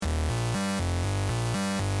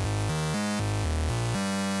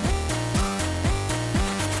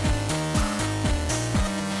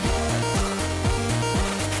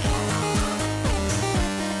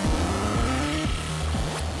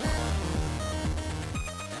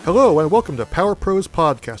Hello and welcome to Power Pros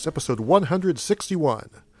Podcast, episode 161.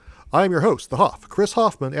 I am your host, the Hoff, Chris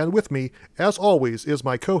Hoffman, and with me, as always, is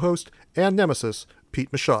my co-host and nemesis,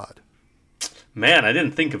 Pete Michaud. Man, I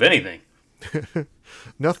didn't think of anything.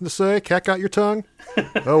 Nothing to say? Cat got your tongue?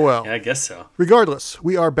 Oh well. Yeah, I guess so. Regardless,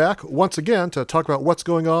 we are back once again to talk about what's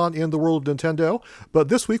going on in the world of Nintendo, but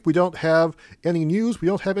this week we don't have any news, we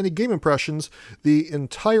don't have any game impressions. The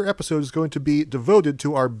entire episode is going to be devoted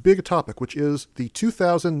to our big topic, which is the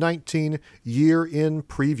 2019 Year in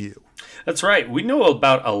Preview. That's right. We know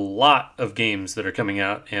about a lot of games that are coming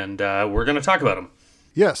out, and we're going to talk about them.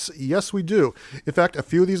 Yes, we do. In fact, a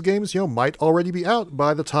few of these games, might already be out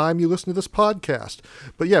by the time you listen to this podcast.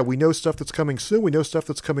 But yeah, we know stuff that's coming soon. We know stuff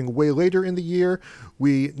that's coming way later in the year.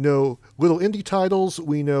 We know little indie titles.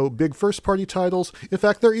 We know big first-party titles. In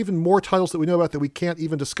fact, there are even more titles that we know about that we can't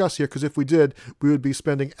even discuss here, because if we did, we would be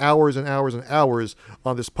spending hours and hours and hours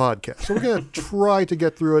on this podcast. So we're going to try to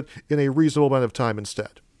get through it in a reasonable amount of time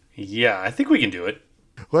instead. Yeah, I think we can do it.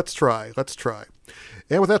 Let's try.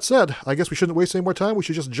 And with that said, I guess we shouldn't waste any more time. We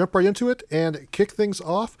should just jump right into it and kick things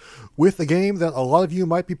off with a game that a lot of you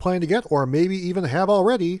might be planning to get, or maybe even have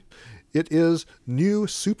already. It is New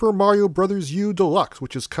Super Mario Bros. U Deluxe,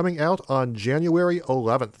 which is coming out on January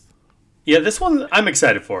 11th. Yeah, this one I'm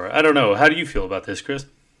excited for. I don't know. How do you feel about this, Chris?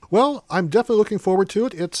 Well, I'm definitely looking forward to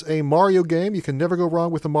it. It's a Mario game. You can never go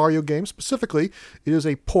wrong with a Mario game. Specifically, it is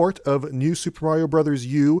a port of New Super Mario Bros.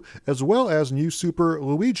 U, as well as New Super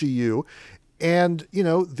Luigi U. And,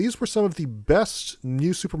 these were some of the best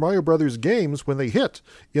New Super Mario Bros. Games when they hit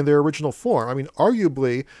in their original form. I mean,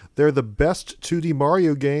 arguably, they're the best 2D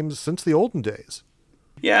Mario games since the olden days.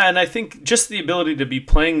 Yeah, and I think just the ability to be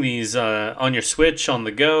playing these on your Switch on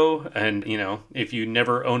the go, and, if you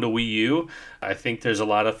never owned a Wii U, I think there's a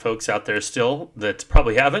lot of folks out there still that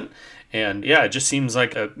probably haven't. And, yeah, it just seems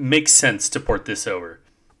like it makes sense to port this over.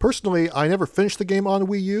 Personally, I never finished the game on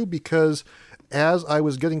Wii U because as I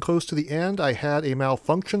was getting close to the end, I had a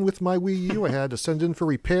malfunction with my Wii U. I had to send in for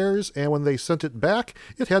repairs, and when they sent it back,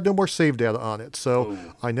 it had no more save data on it. So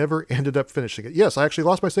I never ended up finishing it. Yes, I actually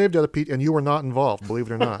lost my save data, Pete, and you were not involved, believe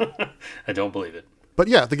it or not. I don't believe it. But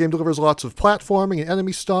yeah, the game delivers lots of platforming and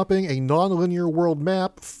enemy stomping, a non-linear world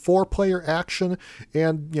map, 4-player action,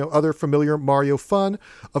 and other familiar Mario fun.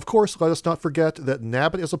 Of course, let us not forget that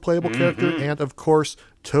Nabbit is a playable character, and of course,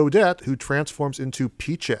 Toadette, who transforms into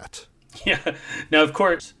Peachette. Yeah. Now, of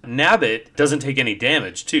course, Nabbit doesn't take any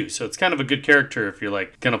damage, too. So it's kind of a good character if you're,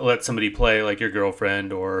 going to let somebody play, your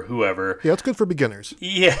girlfriend or whoever. Yeah, it's good for beginners.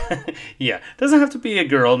 Yeah. Yeah. Doesn't have to be a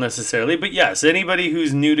girl, necessarily. But yes, anybody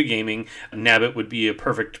who's new to gaming, Nabbit would be a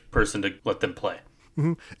perfect person to let them play.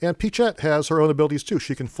 Mm-hmm. And Peachette has her own abilities, too.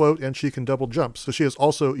 She can float and she can double jump. So she is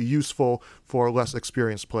also useful for less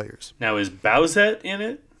experienced players. Now, is Bowsette in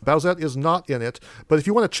it? Bowsette is not in it, but if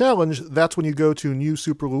you want a challenge, that's when you go to New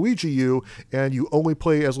Super Luigi U, and you only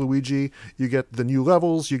play as Luigi. You get the new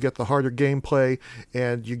levels, you get the harder gameplay,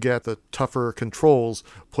 and you get the tougher controls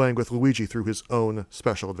playing with Luigi through his own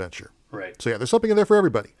special adventure. Right. So yeah, there's something in there for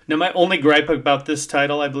everybody. Now, my only gripe about this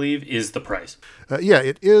title, I believe, is the price. Yeah,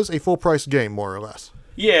 it is a full-price game, more or less.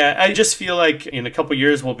 Yeah, I just feel like in a couple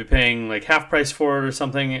years we'll be paying half price for it or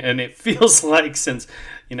something, and it feels like since,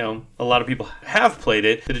 a lot of people have played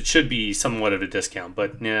it, that it should be somewhat of a discount,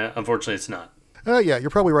 but yeah, unfortunately it's not. Yeah, you're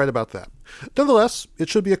probably right about that. Nonetheless, it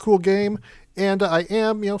should be a cool game, and I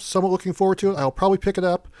am, somewhat looking forward to it. I'll probably pick it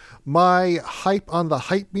up. My hype on the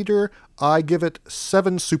hype meter, I give it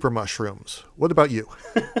 7 super mushrooms. What about you?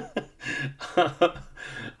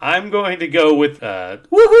 I'm going to go with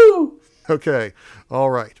woohoo! Okay,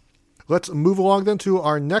 all right. Let's move along then to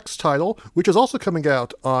our next title, which is also coming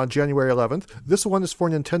out on January 11th. This one is for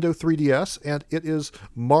Nintendo 3DS, and it is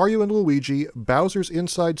Mario & Luigi Bowser's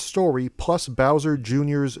Inside Story plus Bowser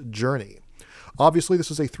Jr.'s Journey. Obviously, this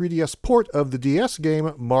is a 3DS port of the DS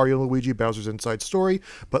game Mario & Luigi Bowser's Inside Story,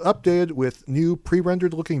 but updated with new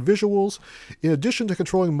pre-rendered looking visuals. In addition to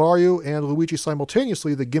controlling Mario and Luigi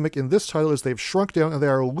simultaneously, the gimmick in this title is they've shrunk down and they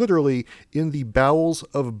are literally in the bowels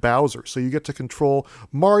of Bowser. So you get to control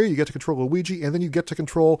Mario, you get to control Luigi, and then you get to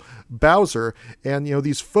control Bowser. And,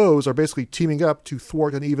 these foes are basically teaming up to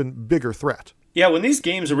thwart an even bigger threat. Yeah, when these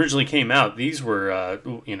games originally came out, these were,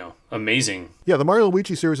 amazing. Yeah, the Mario &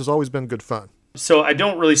 Luigi series has always been good fun. So I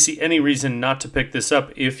don't really see any reason not to pick this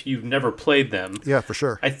up if you've never played them. Yeah, for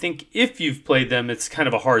sure. I think if you've played them, it's kind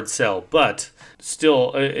of a hard sell, but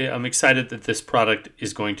still, I'm excited that this product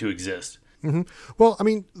is going to exist. Well, I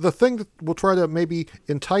mean, the thing that will try to maybe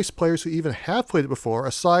entice players who even have played it before,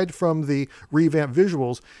 aside from the revamped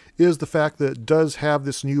visuals, is the fact that it does have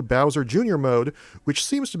this new Bowser Jr. mode, which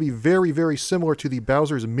seems to be very, very similar to the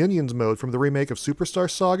Bowser's Minions mode from the remake of Superstar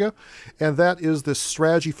Saga. And that is this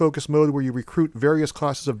strategy-focused mode where you recruit various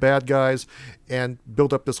classes of bad guys and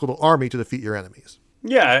build up this little army to defeat your enemies.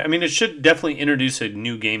 Yeah, I mean, it should definitely introduce a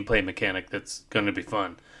new gameplay mechanic that's going to be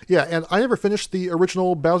fun. Yeah, and I never finished the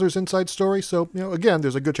original Bowser's Inside Story, so, again,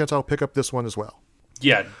 there's a good chance I'll pick up this one as well.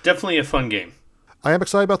 Yeah, definitely a fun game. I am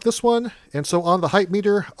excited about this one, and so on the hype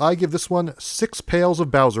meter, I give this one 6 pails of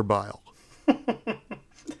Bowser bile.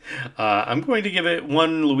 I'm going to give it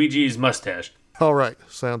 1 Luigi's mustache. All right,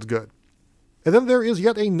 sounds good. And then there is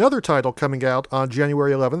yet another title coming out on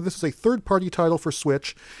January 11th. This is a third-party title for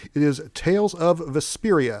Switch. It is Tales of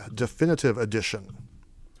Vesperia Definitive Edition.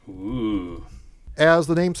 Ooh. As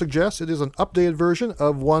the name suggests, it is an updated version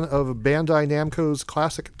of one of Bandai Namco's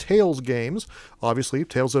classic Tales games, obviously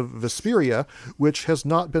Tales of Vesperia, which has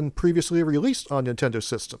not been previously released on Nintendo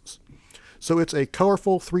systems. So it's a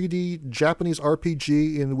colorful 3D Japanese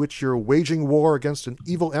RPG in which you're waging war against an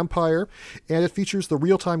evil empire, and it features the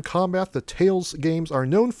real-time combat the Tales games are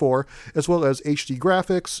known for, as well as HD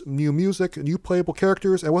graphics, new music, new playable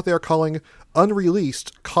characters, and what they are calling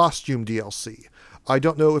unreleased costume DLC. I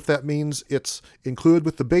don't know if that means it's included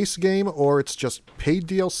with the base game or it's just paid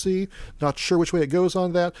DLC. Not sure which way it goes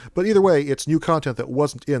on that, but either way, it's new content that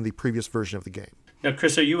wasn't in the previous version of the game. Now,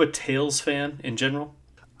 Chris, are you a Tales fan in general?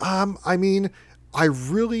 I mean, I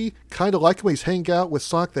really kind of like him when he's hanging out with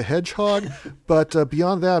Sonic the Hedgehog, but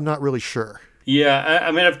beyond that, I'm not really sure. Yeah,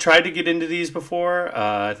 I mean, I've tried to get into these before.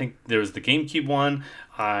 I think there was the GameCube one.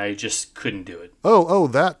 I just couldn't do it. Oh,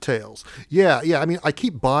 that Tales. Yeah. I mean, I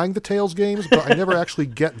keep buying the Tales games, but I never actually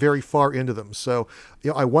get very far into them. So,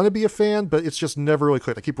 I want to be a fan, but it's just never really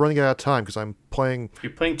clicked. I keep running out of time because I'm playing...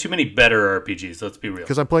 You're playing too many better RPGs, let's be real.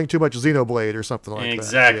 Because I'm playing too much Xenoblade or something like that.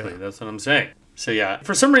 Exactly, that's what I'm saying. So yeah,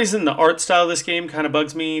 for some reason the art style of this game kind of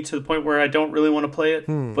bugs me to the point where I don't really want to play it.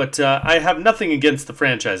 But I have nothing against the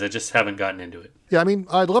franchise, I just haven't gotten into it. Yeah, I mean,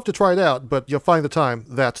 I'd love to try it out, but you'll find the time.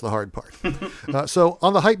 That's the hard part. So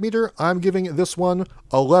on the hype meter, I'm giving this one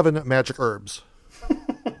 11 magic herbs.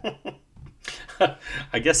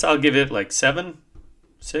 I guess I'll give it like 7,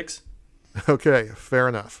 6. Okay, fair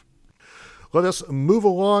enough. Let us move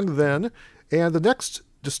along then, and the next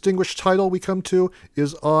distinguished title we come to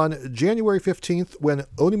is on January 15th when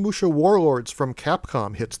Onimusha Warlords from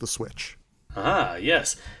Capcom hits the Switch. Ah,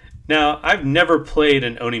 yes. Now, I've never played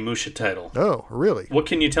an Onimusha title. Oh, really? What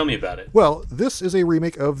can you tell me about it? Well, this is a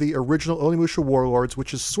remake of the original Onimusha Warlords,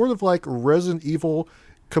 which is sort of like Resident Evil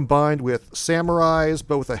combined with samurais,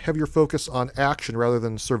 but with a heavier focus on action rather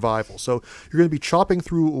than survival. So you're going to be chopping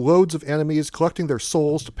through loads of enemies, collecting their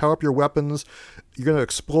souls to power up your weapons. You're going to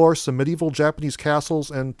explore some medieval Japanese castles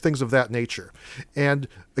and things of that nature. And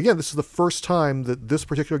again, this is the first time that this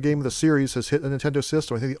particular game of the series has hit a Nintendo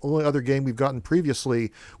system. I think the only other game we've gotten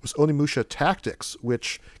previously was Onimusha Tactics,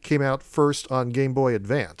 which came out first on Game Boy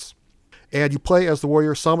Advance. And you play as the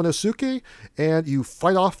warrior Samanosuke, and you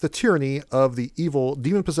fight off the tyranny of the evil,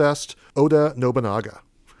 demon-possessed Oda Nobunaga.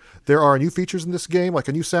 There are new features in this game, like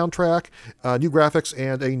a new soundtrack, new graphics,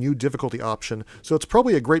 and a new difficulty option. So it's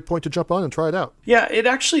probably a great point to jump on and try it out. Yeah, it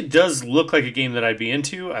actually does look like a game that I'd be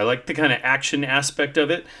into. I like the kind of action aspect of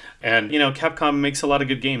it. And, Capcom makes a lot of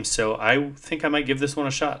good games, so I think I might give this one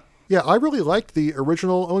a shot. Yeah, I really liked the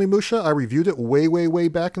original Onimusha. I reviewed it way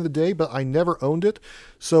back in the day, but I never owned it.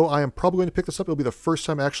 So I am probably going to pick this up. It'll be the first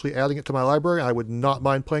time actually adding it to my library. I would not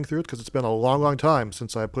mind playing through it because it's been a long time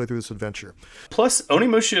since I played through this adventure. Plus,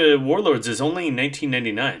 Onimusha Warlords is only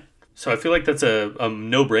 $19.99. So I feel like that's a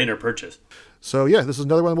no-brainer purchase. So yeah, this is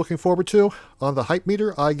another one I'm looking forward to. On the hype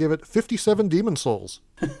meter, I give it 57 Demon Souls.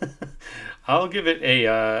 I'll give it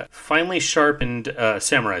a finely sharpened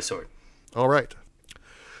samurai sword. All right.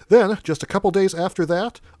 Then, just a couple days after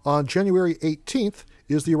that, on January 18th,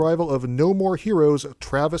 is the arrival of No More Heroes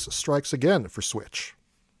Travis Strikes Again for Switch.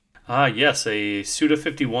 Ah, yes, a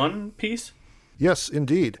Suda51 piece? Yes,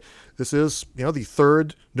 indeed. This is, the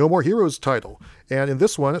third No More Heroes title. And in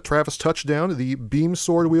this one, Travis touched down the beam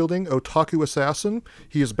sword-wielding otaku assassin.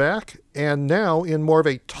 He is back, and now in more of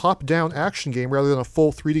a top-down action game rather than a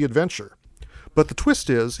full 3D adventure. But the twist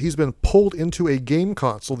is, he's been pulled into a game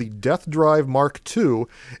console, the Death Drive Mark II,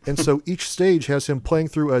 and so each stage has him playing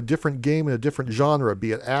through a different game in a different genre,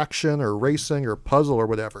 be it action or racing or puzzle or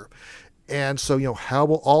whatever. And so, how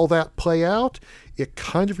will all that play out? It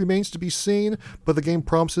kind of remains to be seen, but the game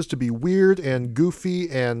promises to be weird and goofy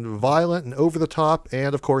and violent and over the top,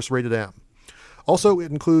 and of course rated M. Also, it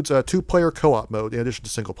includes a 2-player co-op mode in addition to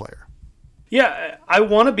single player. Yeah, I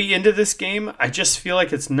want to be into this game. I just feel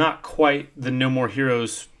like it's not quite the No More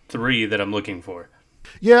Heroes 3 that I'm looking for.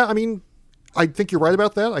 Yeah, I mean, I think you're right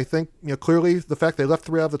about that. I think, clearly the fact they left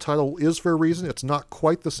 3 out of the title is for a reason. It's not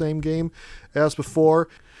quite the same game as before.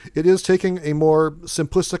 It is taking a more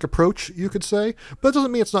simplistic approach, you could say, but it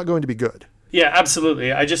doesn't mean it's not going to be good. Yeah,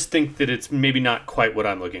 absolutely. I just think that it's maybe not quite what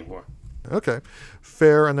I'm looking for. Okay,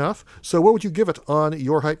 fair enough. So what would you give it on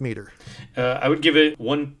your hype meter? I would give it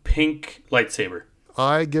 1 pink lightsaber.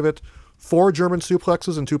 I give it 4 German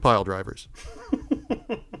suplexes and 2 pile drivers.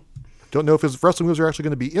 Don't know if his wrestling moves are actually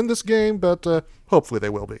going to be in this game, but hopefully they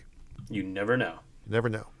will be. You never know. Never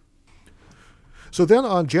know. So then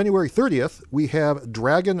on January 30th, we have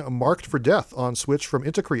Dragon Marked for Death on Switch from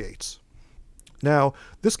Intercreates. Now,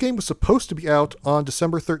 this game was supposed to be out on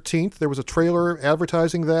December 13th. There was a trailer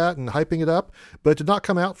advertising that and hyping it up, but it did not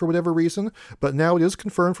come out for whatever reason. But now it is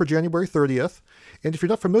confirmed for January 30th. And if you're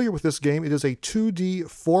not familiar with this game, it is a 2D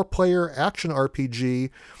 4-player action RPG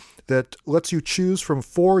that lets you choose from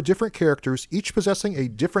 4 different characters, each possessing a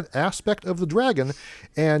different aspect of the dragon,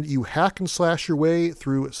 and you hack and slash your way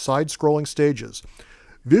through side-scrolling stages.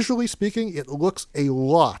 Visually speaking, it looks a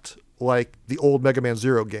lot like the old Mega Man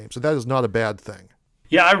Zero games, and that is not a bad thing.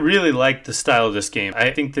 Yeah, I really like the style of this game.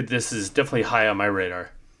 I think that this is definitely high on my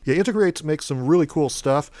radar. Yeah, Intercreates makes some really cool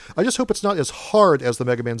stuff. I just hope it's not as hard as the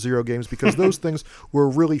Mega Man Zero games, because those things were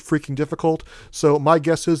really freaking difficult. So my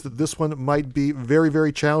guess is that this one might be very,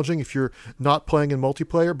 very challenging if you're not playing in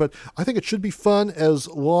multiplayer, but I think it should be fun as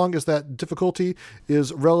long as that difficulty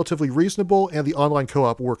is relatively reasonable and the online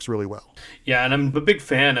co-op works really well. Yeah, and I'm a big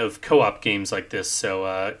fan of co-op games like this,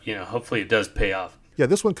 so hopefully it does pay off. Yeah,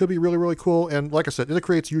 this one could be really, really cool. And like I said,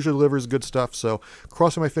 Intercreates usually delivers good stuff, so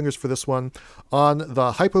crossing my fingers for this one. On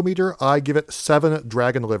the hypometer, I give it 7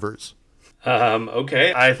 dragon livers.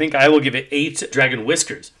 Okay, I think I will give it 8 dragon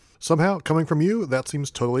whiskers. Somehow, coming from you, that seems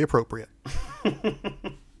totally appropriate.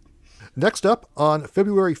 Next up, on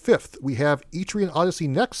February 5th, we have Etrian Odyssey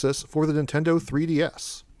Nexus for the Nintendo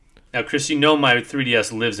 3DS. Now, Chris, you know my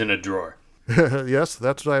 3DS lives in a drawer. Yes,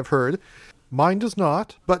 that's what I've heard. Mine does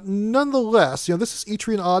not, but nonetheless, this is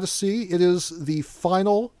Etrian Odyssey. It is the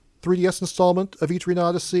final 3DS installment of Etrian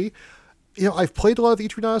Odyssey. I've played a lot of the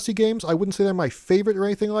Etrian Odyssey games. I wouldn't say they're my favorite or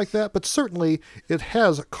anything like that, but certainly it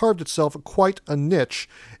has carved itself quite a niche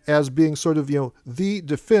as being sort of, the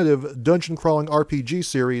definitive dungeon-crawling RPG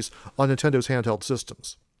series on Nintendo's handheld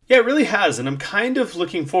systems. Yeah, it really has, and I'm kind of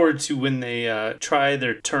looking forward to when they try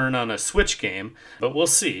their turn on a Switch game, but we'll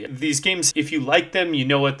see. These games, if you like them, you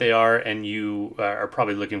know what they are, and you are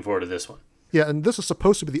probably looking forward to this one. Yeah, and this is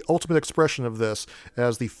supposed to be the ultimate expression of this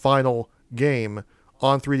as the final game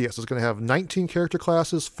on 3DS. It's going to have 19 character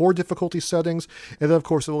classes, 4 difficulty settings, and then, of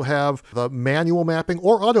course, it will have the manual mapping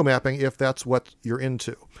or auto mapping if that's what you're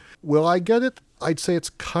into. Will I get it? I'd say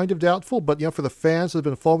it's kind of doubtful, but for the fans that have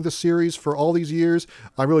been following the series for all these years,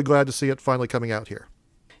 I'm really glad to see it finally coming out here.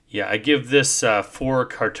 Yeah, I give this 4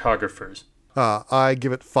 cartographers. I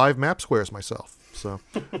give it 5 map squares myself, so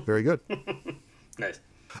very good. Nice.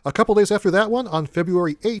 A couple days after that one, on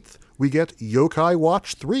February 8th, we get Yokai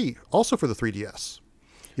Watch 3, also for the 3DS.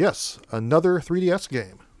 Yes, another 3DS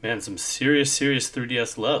game. Man, some serious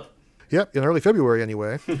 3DS love. Yep, in early February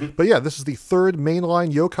anyway. But yeah, this is the 3rd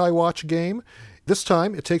mainline Yokai Watch game. This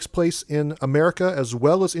time it takes place in America as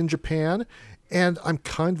well as in Japan. And I'm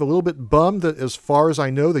kind of a little bit bummed that as far as I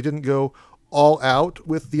know, they didn't go all out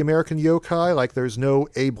with the American yokai. Like there's no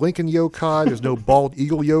Abe Lincoln yokai, there's no bald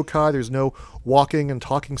eagle yokai, there's no walking and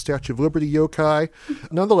talking Statue of Liberty yokai.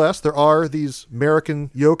 Nonetheless, there are these American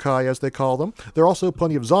yokai, as they call them. There are also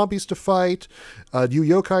plenty of zombies to fight, new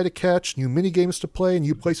yokai to catch, new mini games to play,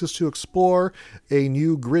 new places to explore, a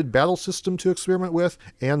new grid battle system to experiment with,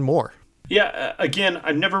 and more. Yeah, again,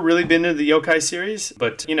 I've never really been into the yokai series,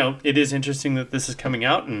 but, it is interesting that this is coming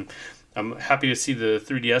out, and I'm happy to see the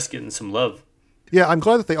 3DS getting some love. Yeah, I'm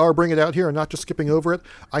glad that they are bringing it out here and not just skipping over it.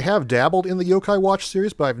 I have dabbled in the Yokai Watch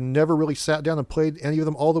series, but I've never really sat down and played any of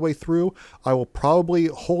them all the way through. I will probably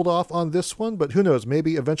hold off on this one, but who knows,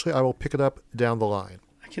 maybe eventually I will pick it up down the line.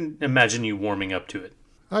 I can imagine you warming up to it.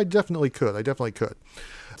 I definitely could.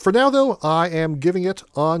 For now, though, I am giving it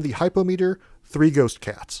on the hypometer 3 ghost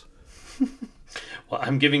cats. Well,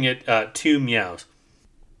 I'm giving it 2 meows.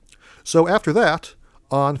 So after that,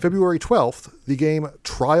 on February 12th, the game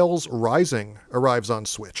Trials Rising arrives on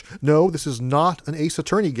Switch. No, this is not an Ace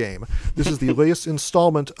Attorney game. This is the latest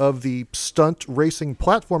installment of the stunt racing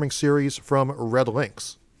platforming series from Red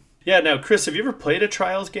Lynx. Yeah, now, Chris, have you ever played a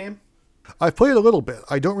Trials game? I've played a little bit.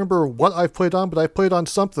 I don't remember what I've played on, but I've played on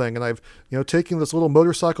something, and I've, taken this little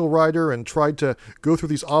motorcycle rider and tried to go through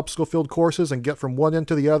these obstacle-filled courses and get from one end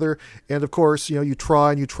to the other. And of course, you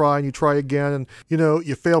try and you try and you try again, and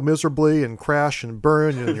you fail miserably and crash and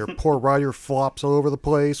burn, and your poor rider flops all over the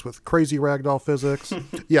place with crazy ragdoll physics.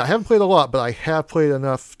 Yeah, I haven't played a lot, but I have played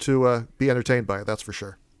enough to be entertained by it. That's for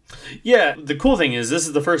sure. Yeah, the cool thing is this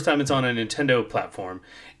is the first time it's on a Nintendo platform.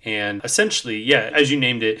 And essentially, yeah, as you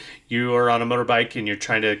named it, you are on a motorbike and you're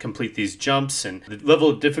trying to complete these jumps, and the level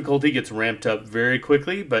of difficulty gets ramped up very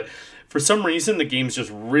quickly. But for some reason, the game's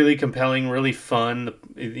just really compelling, really fun.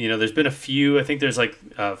 There's been a few, I think there's like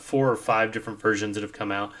 4 or 5 different versions that have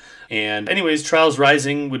come out. And anyways, Trials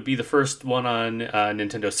Rising would be the first one on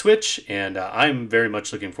Nintendo Switch, and I'm very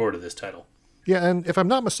much looking forward to this title. Yeah, and if I'm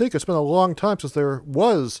not mistaken, it's been a long time since there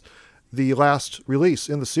was the last release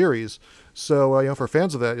in the series. So, for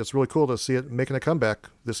fans of that, it's really cool to see it making a comeback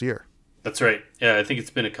this year. That's right. Yeah, I think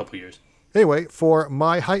it's been a couple years. Anyway, for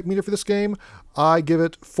my hype meter for this game, I give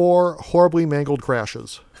it 4 horribly mangled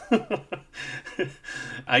crashes.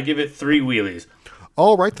 I give it 3 wheelies.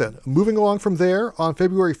 All right, then. Moving along from there, on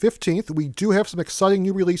February 15th, we do have some exciting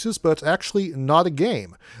new releases, but it's actually not a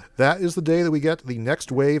game. That is the day that we get the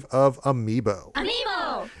next wave of Amiibo.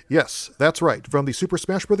 Amiibo! Yes, that's right. From the Super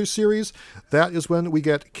Smash Bros. Series, that is when we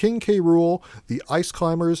get King K. Rool, the Ice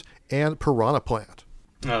Climbers, and Piranha Plant.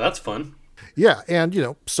 Oh, that's fun. Yeah,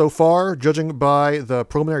 and, so far, judging by the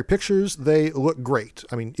preliminary pictures, they look great.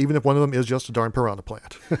 I mean, even if one of them is just a darn piranha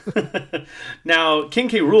plant. Now, King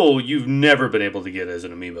K. Rool, you've never been able to get as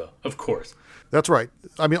an amiibo, of course. That's right.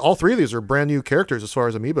 I mean, all 3 of these are brand new characters as far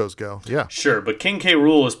as amiibos go. Yeah. Sure, but King K.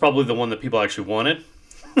 Rool is probably the one that people actually wanted.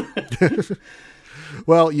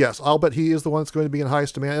 Well, yes, I'll bet he is the one that's going to be in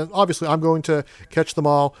highest demand. And obviously, I'm going to catch them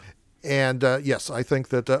all. And yes, I think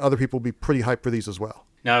that other people will be pretty hyped for these as well.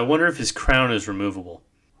 Now, I wonder if his crown is removable.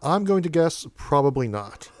 I'm going to guess probably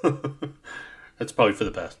not. That's probably for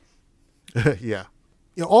the best. Yeah.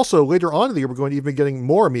 Also, later on in the year, we're going to even be getting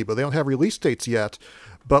more Amiibo. They don't have release dates yet,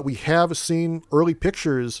 but we have seen early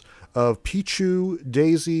pictures of Pichu,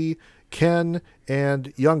 Daisy, Ken,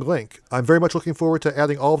 and Young Link. I'm very much looking forward to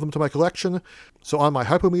adding all of them to my collection. So on my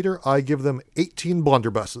hypometer, I give them 18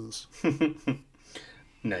 blunderbusses.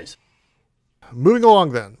 Nice. Moving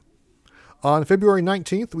along then. On February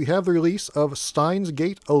 19th, we have the release of Steins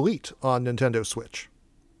Gate Elite on Nintendo Switch.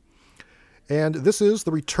 And this is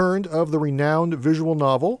the return of the renowned visual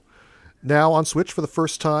novel, now on Switch for the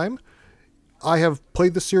first time. I have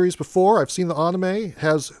played the series before. I've seen the anime. It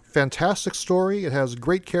has fantastic story. It has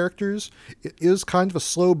great characters. It is kind of a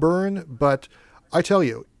slow burn, but I tell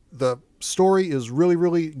you, the story is really,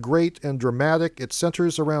 really great and dramatic. It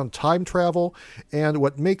centers around time travel, and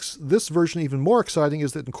what makes this version even more exciting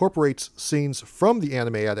is that it incorporates scenes from the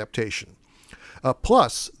anime adaptation.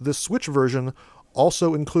 Plus, this Switch version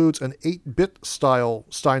also includes an 8-bit style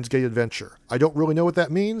Steins Gate adventure. I don't really know what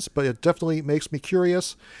that means, but it definitely makes me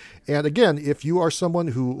curious. And again, if you are someone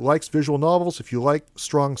who likes visual novels, if you like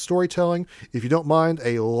strong storytelling, if you don't mind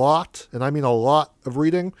a lot, and I mean a lot of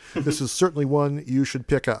reading, this is certainly one you should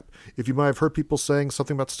pick up. If you might have heard people saying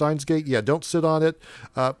something about Steins Gate, yeah, don't sit on it.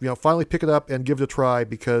 Finally pick it up and give it a try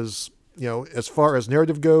because, as far as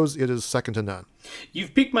narrative goes, it is second to none.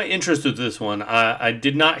 You've piqued my interest with this one. I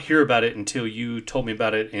did not hear about it until you told me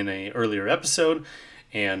about it in an earlier episode.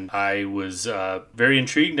 And I was very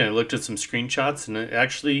intrigued, and I looked at some screenshots, and it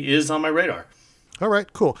actually is on my radar. All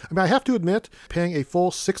right, cool. I mean, I have to admit, paying a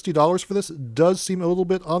full $60 for this does seem a little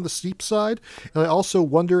bit on the steep side, and I also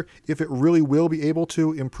wonder if it really will be able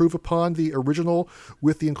to improve upon the original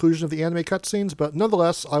with the inclusion of the anime cutscenes, but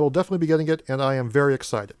nonetheless, I will definitely be getting it, and I am very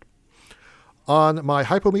excited. On my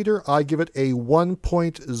hypometer, I give it a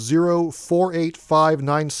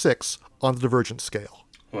 1.048596 on the Divergent scale.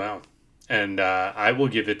 Wow. And I will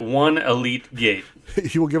give it 1 elite gate.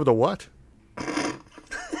 You will give it a what?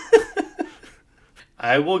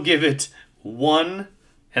 I will give it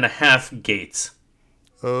 1.5 gates.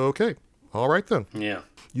 Okay. All right, then. Yeah.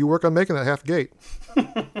 You work on making that half gate.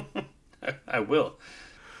 I will.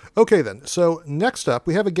 Okay, then. So next up,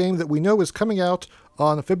 we have a game that we know is coming out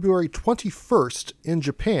on February 21st in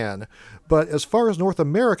Japan. But as far as North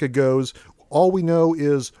America goes, all we know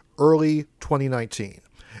is early 2019.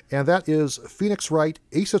 And that is Phoenix Wright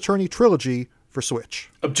Ace Attorney Trilogy for Switch.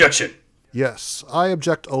 Objection. Yes, I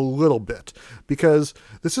object a little bit, because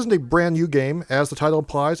this isn't a brand new game, as the title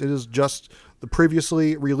implies. It is just the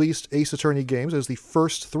previously released Ace Attorney games. It is the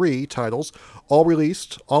first 3 titles, all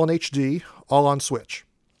released, all in HD, all on Switch.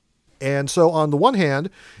 And so on the one hand,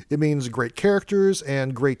 it means great characters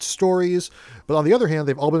and great stories, but on the other hand,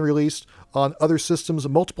 they've all been released on other systems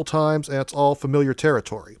multiple times, and it's all familiar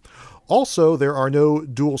territory. Also, there are no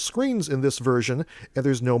dual screens in this version, and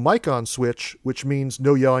there's no mic on Switch, which means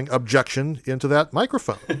no yelling objection into that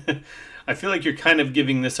microphone. I feel like you're kind of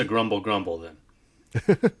giving this a grumble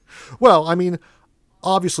then. Well, I mean,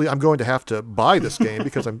 obviously I'm going to have to buy this game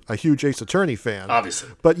because I'm a huge Ace Attorney fan. Obviously.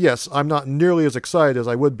 But yes, I'm not nearly as excited as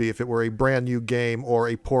I would be if it were a brand new game or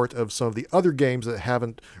a port of some of the other games that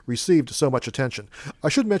haven't received so much attention. I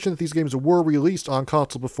should mention that these games were released on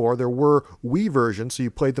console before. There were Wii versions, so you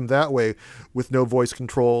played them that way with no voice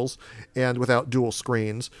controls and without dual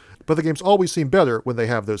screens. But the games always seem better when they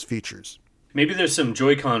have those features. Maybe there's some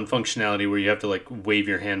Joy-Con functionality where you have to like wave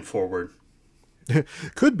your hand forward.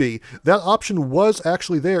 Could be. That option was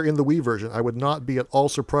actually there in the Wii version. I would not be at all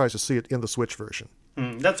surprised to see it in the Switch version.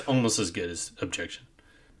 That's almost as good as objection.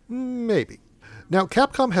 Maybe. Now,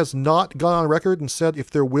 Capcom has not gone on record and said if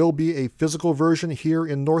there will be a physical version here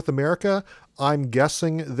in North America. I'm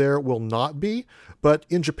guessing there will not be. But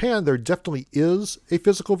in Japan, there definitely is a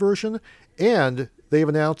physical version, and they've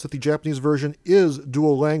announced that the Japanese version is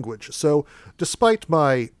dual language. So despite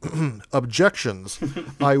my objections,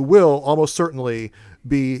 I will almost certainly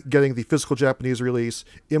be getting the physical Japanese release,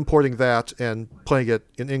 importing that, and playing it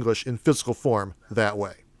in English in physical form that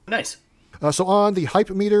way. Nice. So on the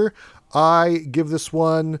hype meter, I give this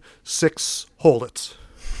one 6 hold-its.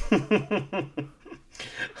 And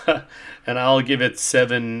I'll give it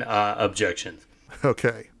 7 objections.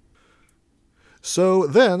 Okay. So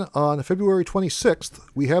then, on February 26th,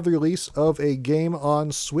 we have the release of a game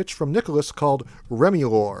on Switch from Nicholas called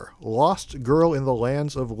Remulor, Lost Girl in the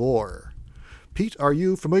Lands of Lore. Pete, are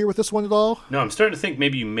you familiar with this one at all? No, I'm starting to think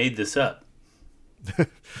maybe you made this up.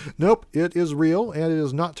 Nope, it is real, and it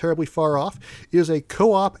is not terribly far off. It is a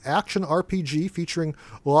co-op action RPG featuring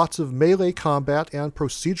lots of melee combat and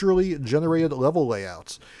procedurally generated level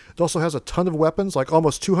layouts. It also has a ton of weapons, like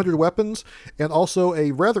almost 200 weapons, and also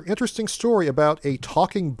a rather interesting story about a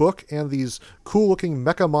talking book and these cool-looking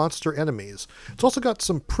mecha monster enemies. It's also got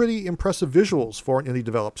some pretty impressive visuals for an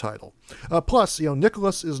indie-developed title. Plus,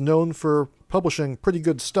 Nicholas is known for publishing pretty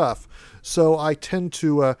good stuff, so I tend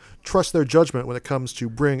to trust their judgment when it comes to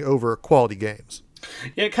bring over quality games.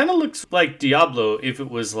 Yeah, it kind of looks like Diablo if it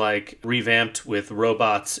was like revamped with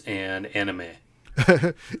robots and anime.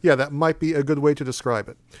 Yeah, that might be a good way to describe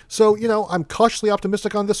it. So, I'm cautiously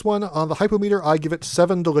optimistic on this one. On the hypometer, I give it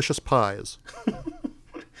 7 delicious pies.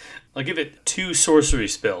 I'll give it 2 sorcery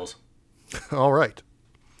spells. All right.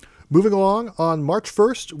 Moving along, on March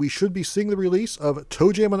 1st, we should be seeing the release of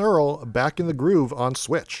ToeJam and Earl Back in the Groove on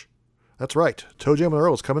Switch. That's right, ToeJam and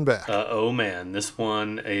Earl is coming back. Oh man, this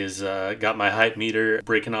one is got my hype meter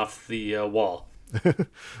breaking off the wall.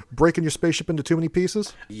 Breaking your spaceship into too many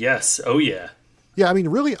pieces? Yes, oh yeah. Yeah, I mean,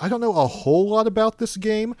 really, I don't know a whole lot about this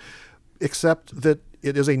game, except that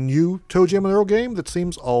it is a new ToeJam and Earl game that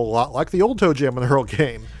seems a lot like the old ToeJam and Earl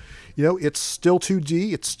game. It's still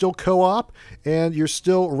 2D, it's still co-op, and you're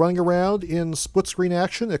still running around in split-screen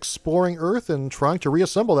action, exploring Earth, and trying to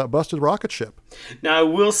reassemble that busted rocket ship. Now, I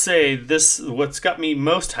will say what's got me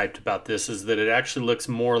most hyped about this is that it actually looks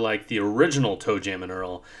more like the original ToeJam and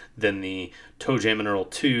Earl than the ToeJam and Earl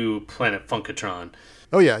 2 Planet Funkatron.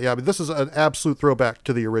 Oh, yeah, but this is an absolute throwback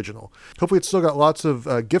to the original. Hopefully it's still got lots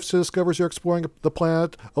of gifts to discover as you're exploring the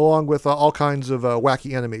planet, along with all kinds of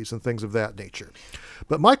wacky enemies and things of that nature.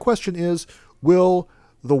 But my question is, will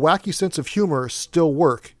the wacky sense of humor still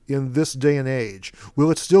work in this day and age?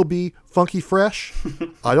 Will it still be funky fresh?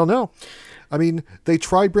 I don't know. I mean, they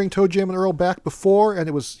tried bringing ToeJam and Earl back before, and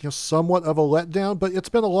it was somewhat of a letdown, but it's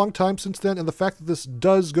been a long time since then, and the fact that this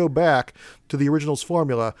does go back to the original's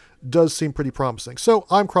formula does seem pretty promising. So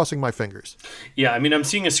I'm crossing my fingers. Yeah, I mean, I'm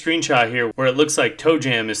seeing a screenshot here where it looks like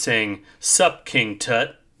ToeJam is saying, "Sup, King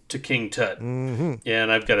Tut," to King Tut. Mm-hmm. Yeah,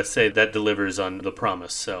 and I've got to say that delivers on the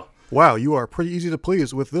promise, so. Wow, you are pretty easy to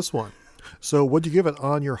please with this one. So what'd you give it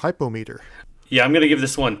on your hypometer? Yeah, I'm going to give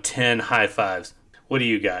this one 10 high fives. What do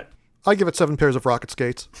you got? I give it 7 pairs of rocket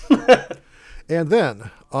skates. And then,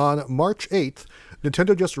 on March 8th,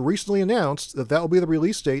 Nintendo just recently announced that will be the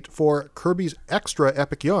release date for Kirby's Extra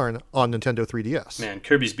Epic Yarn on Nintendo 3DS. Man,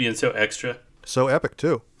 Kirby's being so extra. So epic,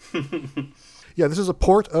 too. Yeah, this is a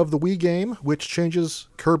port of the Wii game, which changes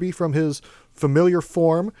Kirby from his familiar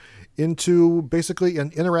form into basically an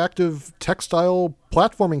interactive textile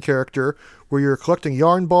platforming character where you're collecting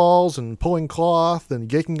yarn balls and pulling cloth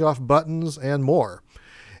and yanking off buttons and more.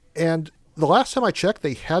 And The last time I checked,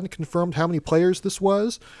 they hadn't confirmed how many players this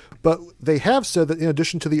was, but they have said that in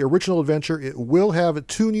addition to the original adventure, it will have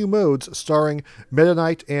 2 new modes starring Meta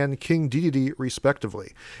Knight and King Dedede,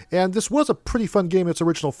 respectively. And this was a pretty fun game in its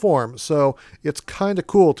original form, so it's kind of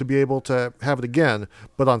cool to be able to have it again,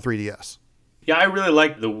 but on 3DS. Yeah, I really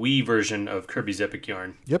liked the Wii version of Kirby's Epic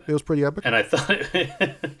Yarn. Yep, it was pretty epic. And I thought...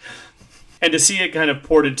 And to see it kind of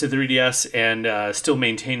ported to 3DS and still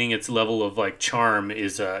maintaining its level of like charm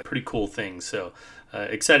is a pretty cool thing. So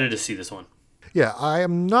excited to see this one. Yeah, I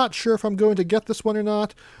am not sure if I'm going to get this one or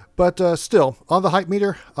not, but still, on the hype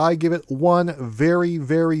meter, I give it one very,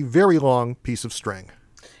 very, very long piece of string.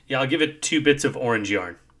 Yeah, I'll give it 2 bits of orange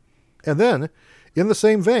yarn. And then, in the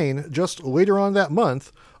same vein, just later on that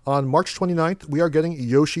month, on March 29th, we are getting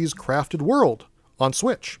Yoshi's Crafted World on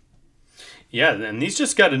Switch. Yeah, and these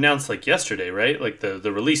just got announced like yesterday, right? Like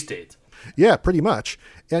the release date. Yeah, pretty much.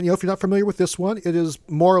 And, if you're not familiar with this one, it is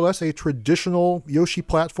more or less a traditional Yoshi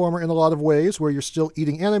platformer in a lot of ways, where you're still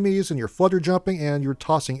eating enemies and you're flutter jumping and you're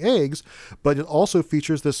tossing eggs, but it also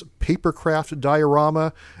features this papercraft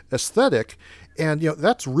diorama aesthetic. And,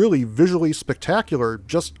 that's really visually spectacular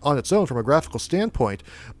just on its own from a graphical standpoint.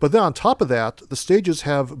 But then on top of that, the stages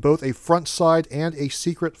have both a front side and a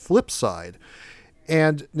secret flip side.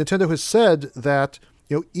 And Nintendo has said that,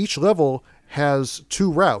 each level has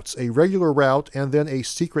 2 routes, a regular route and then a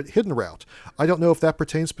secret hidden route. I don't know if that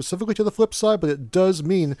pertains specifically to the flip side, but it does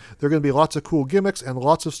mean there are going to be lots of cool gimmicks and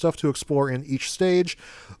lots of stuff to explore in each stage.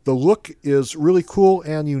 The look is really cool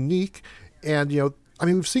and unique. And,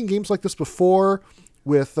 we've seen games like this before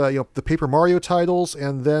with the Paper Mario titles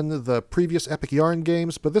and then the previous Epic Yarn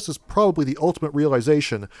games, but this is probably the ultimate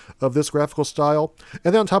realization of this graphical style.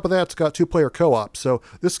 And then on top of that, it's got 2-player co-op, so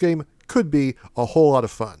this game could be a whole lot of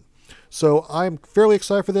fun. So I'm fairly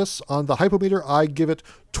excited for this. On the hypometer, I give it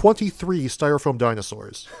 23 styrofoam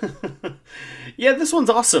dinosaurs. Yeah, this one's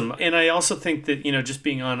awesome. And I also think that, just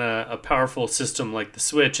being on a powerful system like the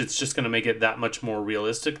Switch, it's just going to make it that much more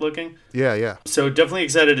realistic looking. Yeah. So definitely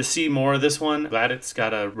excited to see more of this one. Glad it's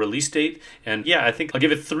got a release date. And yeah, I think I'll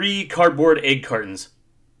give it 3 cardboard egg cartons.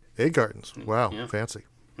 Egg cartons. Wow, yeah. Fancy.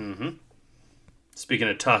 Mm-hmm. Speaking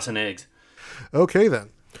of tossing eggs. Okay, then.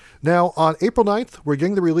 Now, on April 9th, we're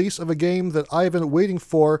getting the release of a game that I've been waiting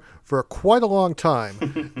for quite a long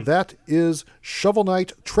time. That is Shovel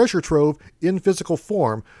Knight Treasure Trove in physical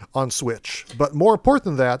form on Switch. But more important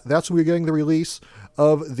than that, that's when we're getting the release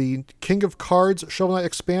of the King of Cards Shovel Knight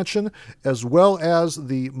expansion, as well as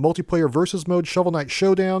the multiplayer versus mode Shovel Knight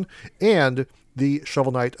Showdown, and the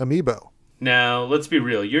Shovel Knight Amiibo. Now, let's be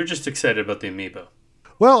real. You're just excited about the Amiibo.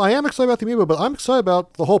 Well, I am excited about the Amiibo, but I'm excited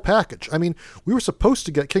about the whole package. I mean, we were supposed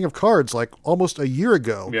to get King of Cards like almost a year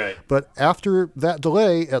ago, right. But after that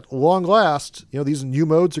delay, at long last, these new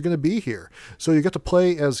modes are going to be here. So you get to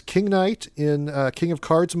play as King Knight in King of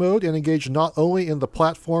Cards mode and engage not only in the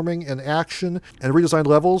platforming and action and redesigned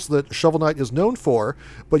levels that Shovel Knight is known for,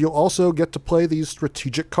 but you'll also get to play these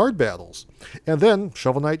strategic card battles. And then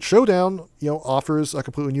Shovel Knight Showdown, offers a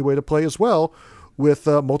completely new way to play as well with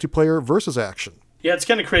multiplayer versus action. Yeah, it's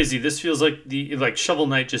kind of crazy. This feels like Shovel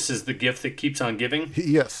Knight just is the gift that keeps on giving.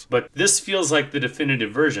 Yes. But this feels like the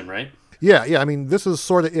definitive version, right? Yeah. I mean, this is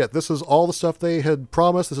sort of it. This is all the stuff they had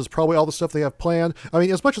promised. This is probably all the stuff they have planned. I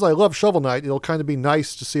mean, as much as I love Shovel Knight, it'll kind of be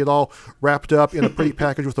nice to see it all wrapped up in a pretty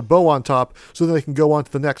package with a bow on top so that they can go on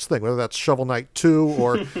to the next thing, whether that's Shovel Knight 2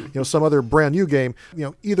 or, some other brand new game.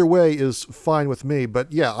 Either way is fine with me.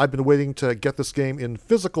 But yeah, I've been waiting to get this game in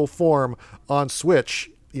physical form on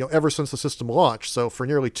Switch ever since the system launched. So for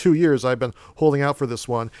nearly 2 years, I've been holding out for this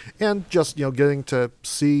one, and just, getting to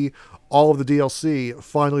see all of the DLC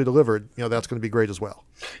finally delivered, that's going to be great as well.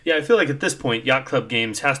 Yeah, I feel like at this point, Yacht Club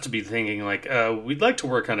Games has to be thinking like, we'd like to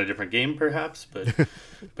work on a different game perhaps, but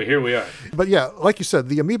here we are. But yeah, like you said,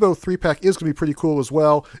 the Amiibo 3-pack is going to be pretty cool as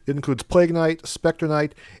well. It includes Plague Knight, Spectre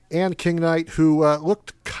Knight, and King Knight, who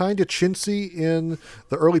looked kind of chintzy in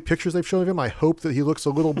the early pictures they've shown of him. I hope that he looks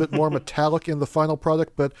a little bit more metallic in the final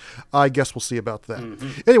product, but I guess we'll see about that.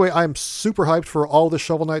 Mm-hmm. Anyway, I'm super hyped for all the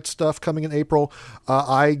Shovel Knight stuff coming in April.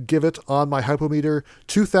 I give it on my hypometer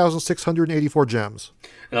 2,684 gems.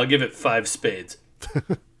 And I'll give it 5 spades.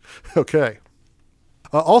 Okay.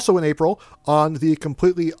 Also in April, on the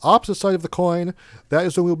completely opposite side of the coin, that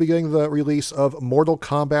is when we'll be getting the release of Mortal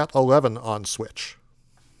Kombat 11 on Switch.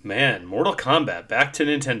 Man, Mortal Kombat, back to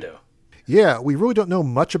Nintendo. Yeah, we really don't know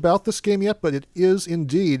much about this game yet, but it is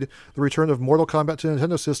indeed the return of Mortal Kombat to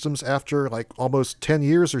Nintendo systems after almost 10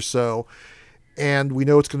 years or so. And we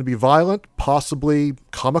know it's going to be violent, possibly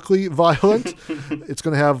comically violent. It's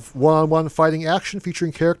going to have one-on-one fighting action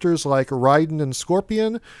featuring characters like Raiden and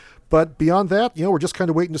Scorpion. But beyond that, we're just kind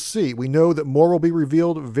of waiting to see. We know that more will be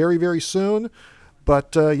revealed very, very soon.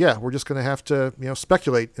 But yeah, we're just going to have to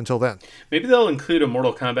speculate until then. Maybe they'll include a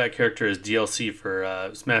Mortal Kombat character as DLC for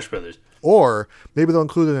Smash Brothers. Or maybe they'll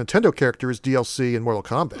include a Nintendo character as DLC in Mortal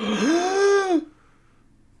Kombat.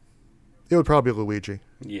 It would probably be Luigi.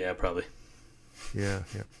 Yeah, probably. Yeah.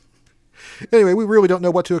 Anyway, we really don't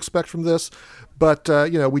know what to expect from this, but,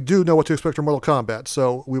 we do know what to expect from Mortal Kombat,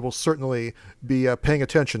 so we will certainly be paying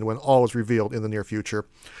attention when all is revealed in the near future.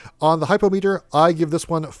 On the hypometer, I give this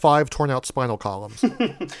one 5 torn-out spinal columns.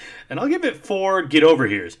 And I'll give it 4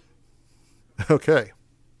 get-over-heres. Okay.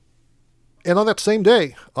 And on that same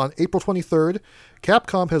day, on April 23rd,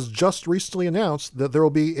 Capcom has just recently announced that there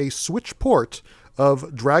will be a Switch port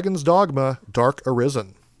of Dragon's Dogma Dark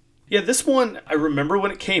Arisen. Yeah, this one, I remember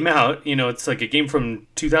when it came out. It's like a game from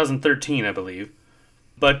 2013, I believe.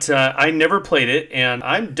 But I never played it, and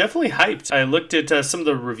I'm definitely hyped. I looked at some of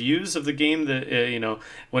the reviews of the game that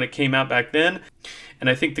when it came out back then, and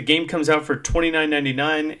I think the game comes out for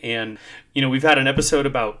 $29.99. And we've had an episode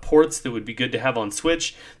about ports that would be good to have on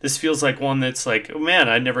Switch. This feels like one that's like, oh man,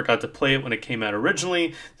 I never got to play it when it came out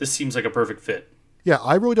originally. This seems like a perfect fit. Yeah,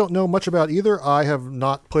 I really don't know much about either. I have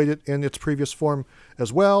not played it in its previous form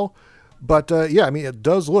as well. But yeah, I mean, it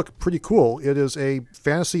does look pretty cool. It is a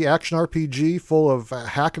fantasy action RPG full of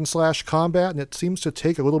hack and slash combat, and it seems to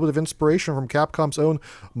take a little bit of inspiration from Capcom's own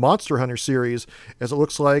Monster Hunter series, as it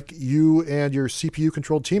looks like you and your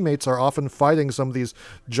CPU-controlled teammates are often fighting some of these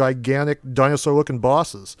gigantic dinosaur-looking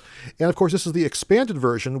bosses. And of course, this is the expanded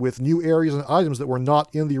version with new areas and items that were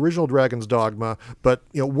not in the original Dragon's Dogma, but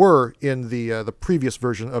were in the previous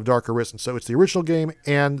version of Dark Arisen. So it's the original game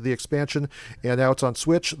and the expansion, and now it's on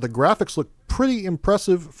Switch. The graphics look pretty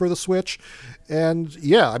impressive for the Switch. And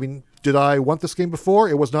yeah, I mean, did I want this game before?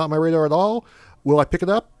 It was not on my radar at all. Will I pick it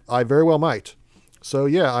up? I very well might. So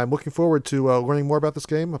yeah, I'm looking forward to learning more about this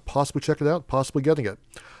game, possibly check it out, possibly getting it.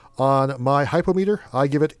 On my hypometer, I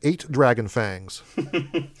give it 8 dragon fangs.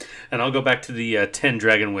 And I'll go back to the 10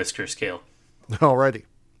 dragon whisker scale. Alrighty.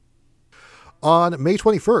 On May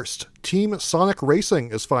 21st, Team Sonic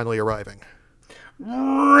Racing is finally arriving.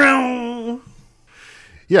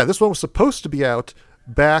 Yeah, this one was supposed to be out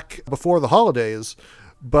back before the holidays,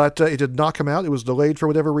 but it did not come out. It was delayed for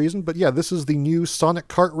whatever reason. But yeah, this is the new Sonic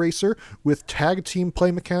Kart Racer with tag team play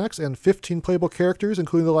mechanics and 15 playable characters,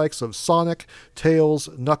 including the likes of Sonic, Tails,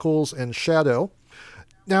 Knuckles, and Shadow.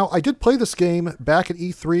 Now, I did play this game back at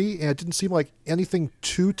E3, and it didn't seem like anything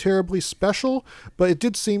too terribly special, but it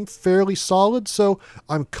did seem fairly solid, so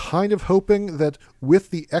I'm kind of hoping that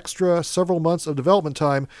with the extra several months of development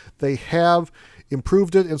time, they have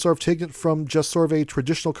improved it and sort of taken it from just sort of a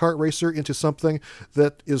traditional kart racer into something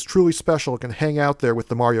that is truly special and can hang out there with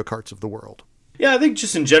the Mario Karts of the world. Yeah, I think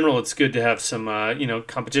just in general, it's good to have some,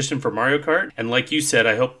 competition for Mario Kart. And like you said,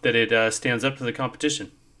 I hope that it stands up to the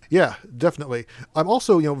competition. Yeah, definitely. I'm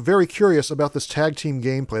also, very curious about this tag team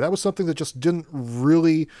gameplay. That was something that just didn't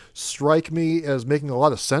really strike me as making a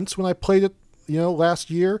lot of sense when I played it, last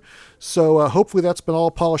year. So hopefully that's been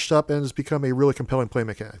all polished up and has become a really compelling play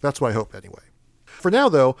mechanic. That's what I hope anyway. For now,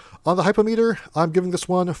 though, on the hypometer, I'm giving this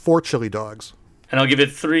one 4 chili dogs. And I'll give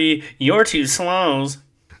it 3 you're too slows.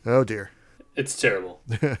 Oh, dear. It's terrible.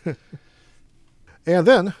 And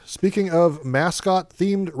then, speaking of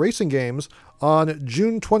mascot-themed racing games, on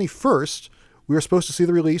June 21st, we are supposed to see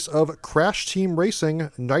the release of Crash Team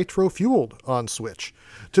Racing Nitro Fueled on Switch.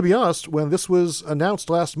 To be honest, when this was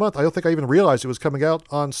announced last month, I don't think I even realized it was coming out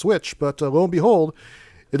on Switch, but lo and behold,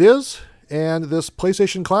 it is. And this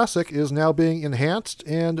PlayStation Classic is now being enhanced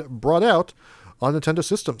and brought out on Nintendo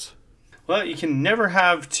systems. Well, you can never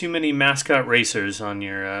have too many mascot racers on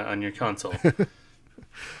your console.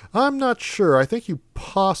 I'm not sure. I think you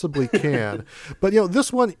possibly can. But,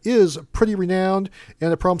 this one is pretty renowned,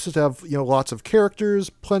 and it promises to have, lots of characters,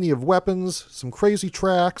 plenty of weapons, some crazy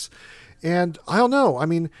tracks. And I don't know. I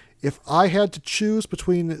mean, if I had to choose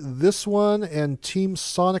between this one and Team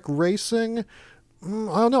Sonic Racing, I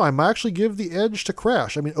don't know. I might actually give the edge to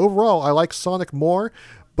Crash. I mean, overall, I like Sonic more,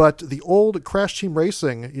 but the old Crash Team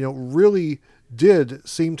Racing, really did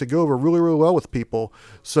seem to go over really, really well with people.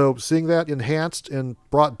 So seeing that enhanced and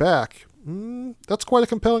brought back, that's quite a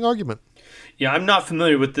compelling argument. Yeah, I'm not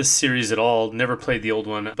familiar with this series at all. Never played the old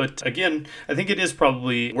one. But again, I think it is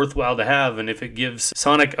probably worthwhile to have. And if it gives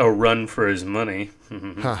Sonic a run for his money,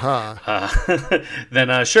 then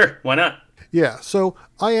sure, why not? Yeah, so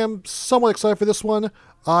I am somewhat excited for this one.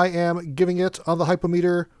 I am giving it on the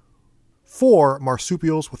hypometer 4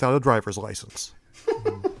 marsupials without a driver's license.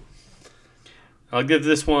 I'll give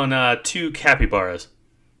this one 2 capybaras.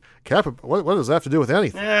 What does that have to do with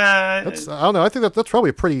anything? I don't know. I think that's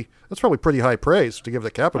probably pretty high praise to give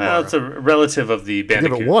the capybara. Well, it's a relative of the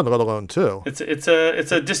Bandicoot. Give it one, let alone two. It's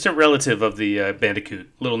a distant relative of the Bandicoot.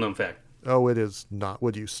 Little known fact. Oh, it is not.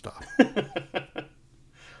 Would you stop?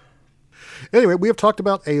 Anyway, we have talked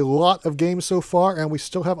about a lot of games so far, and we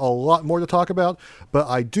still have a lot more to talk about, but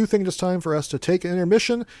I do think it's time for us to take an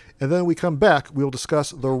intermission, and then when we come back, we'll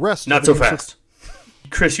discuss the rest Not of the so fast.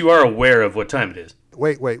 Chris, you are aware of what time it is.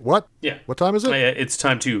 Wait, what? Yeah. What time is it? It's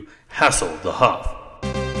time to hassle the Huff.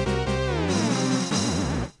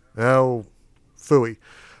 Oh, phooey.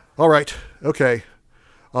 All right, okay.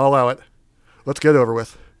 I'll allow it. Let's get it over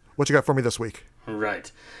with. What you got for me this week?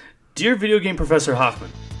 Right. Dear Video Game Professor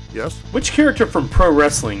Hoffman, Yes? which character from pro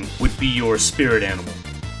wrestling would be your spirit animal?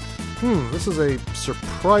 This is a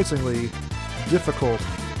surprisingly difficult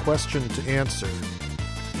question to answer.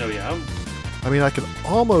 Oh, yeah? I mean, I could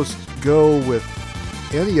almost go with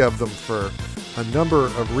any of them for a number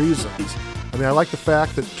of reasons. I mean, I like the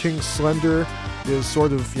fact that King Slender is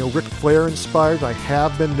sort of, Ric Flair inspired. I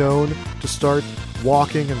have been known to start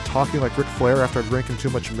walking and talking like Ric Flair after I've drinking too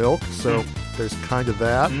much milk, so there's kind of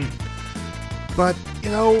that. But,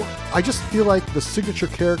 I just feel like the signature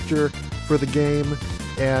character for the game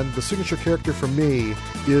and the signature character for me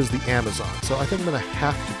is the Amazon. So I think I'm going to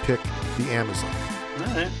have to pick the Amazon.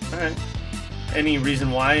 All right. Any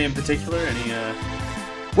reason why in particular?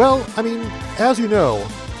 Well, I mean, as you know,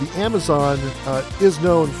 the Amazon is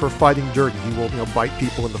known for fighting dirty. He will, bite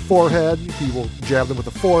people in the forehead. He will jab them with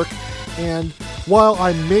a fork. And while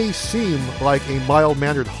I may seem like a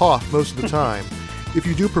mild-mannered Hoff most of the time, if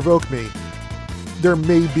you do provoke me, there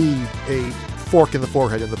may be a fork in the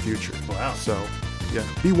forehead in the future. Wow. So, yeah,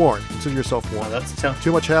 be warned. Consider yourself warned. Wow,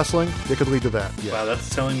 Too much hassling, it could lead to that. Yeah. Wow,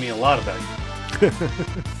 that's telling me a lot about you.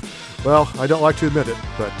 Well, I don't like to admit it,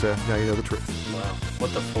 but now you know the truth. Wow,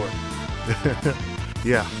 what the fork?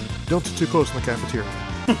 Yeah, don't sit too close in the cafeteria.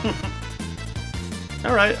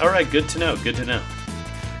 All right, good to know.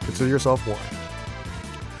 Consider yourself warned.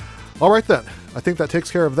 All right, then. I think that takes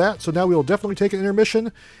care of that. So now we will definitely take an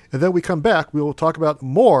intermission, and then we come back. We will talk about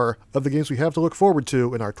more of the games we have to look forward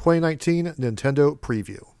to in our 2019 Nintendo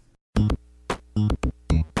preview.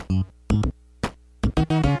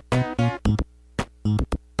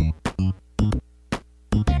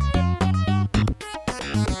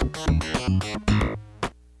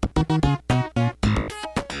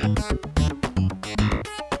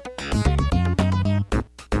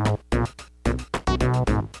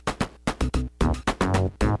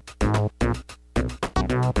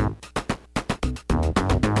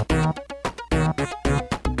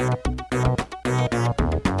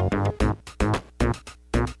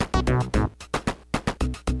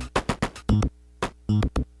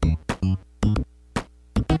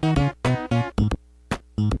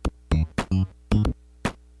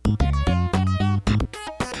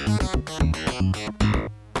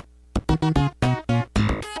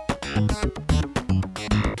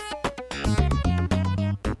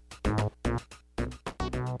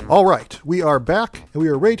 All right, we are back, and we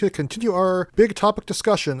are ready to continue our big topic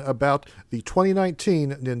discussion about the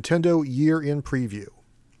 2019 Nintendo Year in Preview.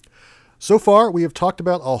 So far, we have talked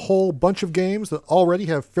about a whole bunch of games that already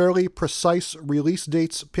have fairly precise release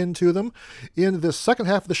dates pinned to them. In this second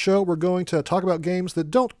half of the show, we're going to talk about games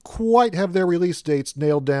that don't quite have their release dates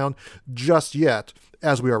nailed down just yet,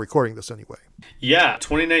 as we are recording this anyway. Yeah,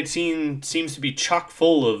 2019 seems to be chock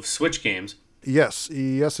full of Switch games. Yes,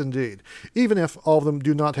 indeed. Even if all of them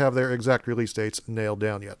do not have their exact release dates nailed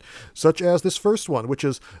down yet. Such as this first one, which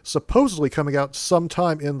is supposedly coming out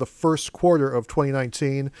sometime in the first quarter of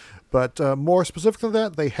 2019, but more specific than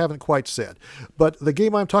that, they haven't quite said. But the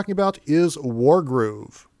game I'm talking about is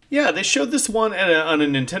Wargroove. Yeah, they showed this one on a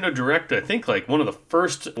Nintendo Direct, I think, like one of the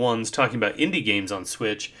first ones talking about indie games on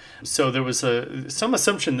Switch. So there was some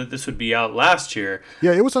assumption that this would be out last year.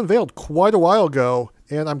 Yeah, it was unveiled quite a while ago,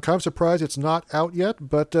 and I'm kind of surprised it's not out yet,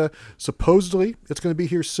 but supposedly it's going to be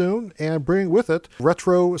here soon, and bringing with it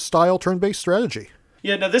retro-style turn-based strategy.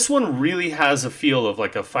 Yeah, now this one really has a feel of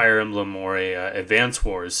like a Fire Emblem or a Advance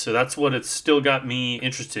Wars, so that's what it's still got me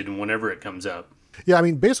interested in whenever it comes out. Yeah, I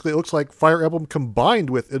mean, basically it looks like Fire Emblem combined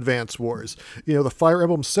with Advance Wars. The Fire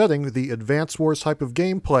Emblem setting, the Advance Wars type of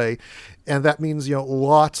gameplay, and that means,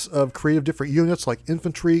 lots of creative different units like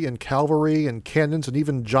infantry and cavalry and cannons and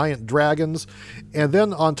even giant dragons. And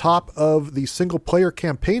then on top of the single-player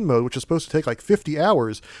campaign mode, which is supposed to take like 50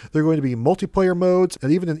 hours, there are going to be multiplayer modes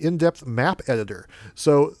and even an in-depth map editor.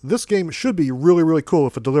 So this game should be really, really cool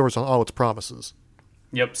if it delivers on all its promises.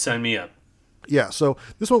 Yep, sign me up. Yeah, so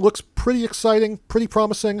this one looks pretty exciting, pretty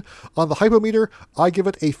promising. On the hypometer, I give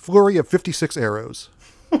it a flurry of 56 arrows.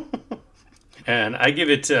 And I give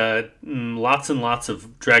it lots and lots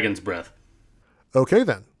of Dragon's Breath. Okay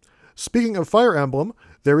then. Speaking of Fire Emblem,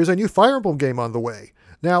 there is a new Fire Emblem game on the way.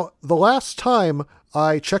 Now, the last time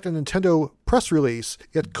I checked a Nintendo press release,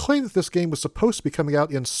 it claimed that this game was supposed to be coming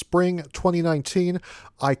out in spring 2019.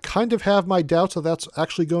 I kind of have my doubts that that's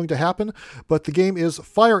actually going to happen, but the game is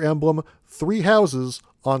Fire Emblem Three Houses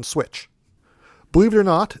on Switch. Believe it or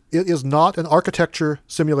not, it is not an architecture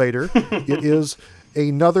simulator. It is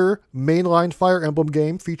another mainline Fire Emblem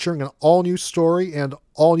game featuring an all-new story and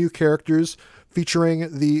all-new characters,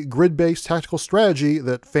 featuring the grid-based tactical strategy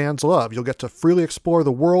that fans love. You'll get to freely explore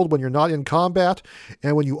the world when you're not in combat,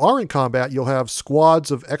 and when you are in combat, you'll have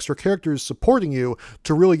squads of extra characters supporting you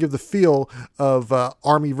to really give the feel of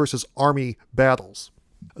army versus army battles.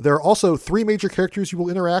 There are also three major characters you will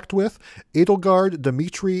interact with: Edelgard,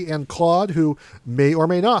 Dimitri, and Claude, who may or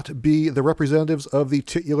may not be the representatives of the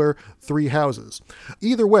titular Three Houses.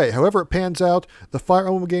 Either way, however it pans out, the Fire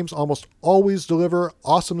Emblem games almost always deliver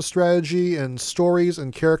awesome strategy and stories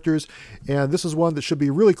and characters, and this is one that should be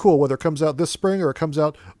really cool, whether it comes out this spring or it comes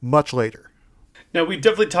out much later. Now, we've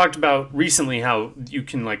definitely talked about recently how you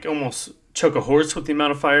can almost choke a horse with the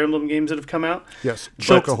amount of Fire Emblem games that have come out. Yes,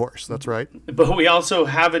 choke a horse, that's right. But we also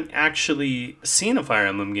haven't actually seen a Fire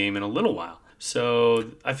Emblem game in a little while.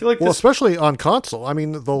 So I feel like especially on console. I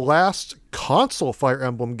mean, the last console Fire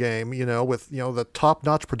Emblem game, with, the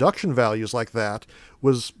top-notch production values like that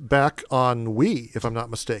was back on Wii, if I'm not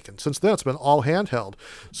mistaken. Since then, it's been all handheld.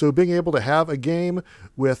 So being able to have a game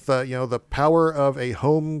with, the power of a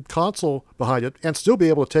home console behind it and still be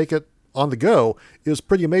able to take it on the go is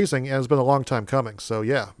pretty amazing, and has been a long time coming. So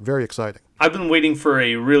yeah, very exciting. I've been waiting for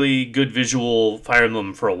a really good visual Fire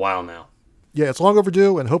Emblem for a while now. Yeah, it's long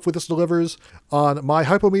overdue, and hopefully this delivers. On my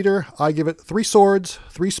hypometer, I give it 3 swords,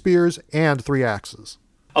 3 spears, and 3 axes.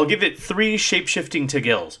 I'll give it 3 shape-shifting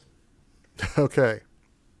Tagils. Okay.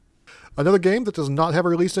 Another game that does not have a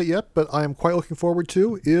release date yet, but I am quite looking forward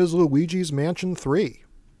to, is Luigi's Mansion 3.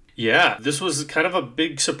 Yeah, this was kind of a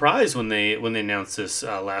big surprise when they announced this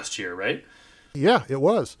last year, right? Yeah, it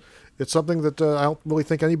was. It's something that I don't really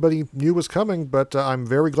think anybody knew was coming, but I'm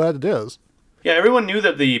very glad it is. Yeah, everyone knew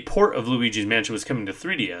that the port of Luigi's Mansion was coming to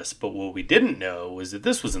 3DS, but what we didn't know was that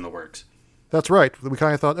this was in the works. That's right. We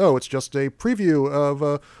kind of thought, it's just a preview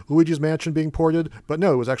of Luigi's Mansion being ported. But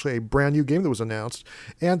no, it was actually a brand new game that was announced.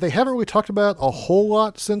 And they haven't really talked about a whole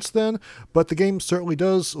lot since then, but the game certainly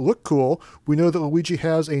does look cool. We know that Luigi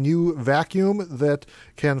has a new vacuum that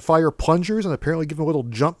can fire plungers and apparently give him a little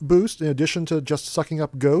jump boost in addition to just sucking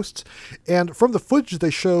up ghosts. And from the footage they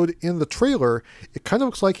showed in the trailer, it kind of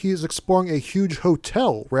looks like he's exploring a huge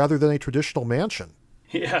hotel rather than a traditional mansion.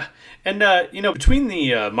 Yeah, and between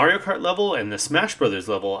the Mario Kart level and the Smash Brothers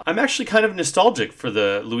level, I'm actually kind of nostalgic for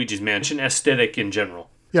the Luigi's Mansion aesthetic in general.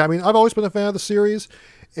 Yeah, I mean, I've always been a fan of the series,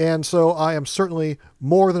 and so I am certainly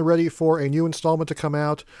more than ready for a new installment to come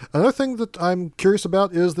out. Another thing that I'm curious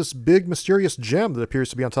about is this big mysterious gem that appears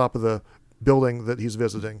to be on top of the building that he's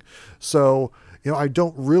visiting. So, I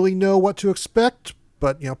don't really know what to expect,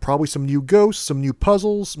 but probably some new ghosts, some new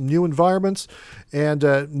puzzles, new environments, and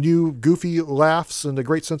new goofy laughs and a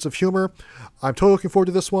great sense of humor. I'm totally looking forward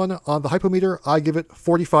to this one. On the hypometer, I give it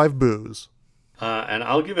 45 boos. And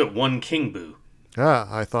I'll give it 1 King Boo.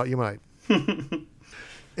 I thought you might.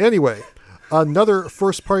 Anyway, another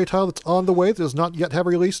first-party title that's on the way that does not yet have a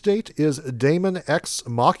release date is Daemon X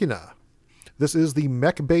Machina. This is the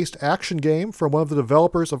mech-based action game from one of the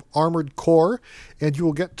developers of Armored Core, and you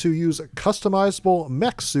will get to use customizable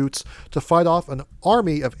mech suits to fight off an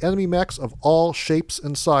army of enemy mechs of all shapes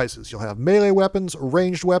and sizes. You'll have melee weapons,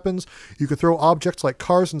 ranged weapons, you can throw objects like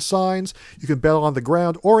cars and signs, you can battle on the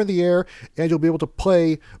ground or in the air, and you'll be able to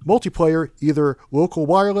play multiplayer either local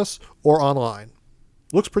wireless or online.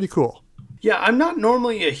 Looks pretty cool. Yeah, I'm not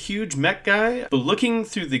normally a huge mech guy, but looking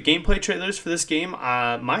through the gameplay trailers for this game,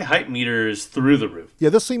 my hype meter is through the roof. Yeah,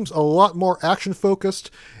 this seems a lot more action-focused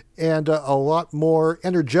and a lot more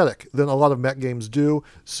energetic than a lot of mech games do,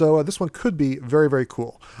 so this one could be very, very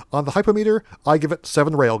cool. On the hypometer, I give it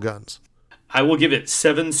 7 railguns. I will give it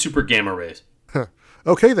 7 super gamma rays.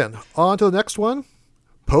 Okay then, on to the next one.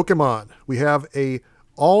 Pokemon. We have a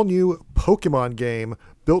all-new Pokemon game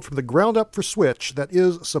built from the ground up for Switch that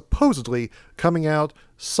is supposedly coming out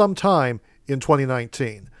sometime in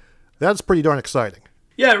 2019. That's pretty darn exciting.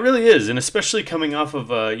 Yeah, it really is, and especially coming off of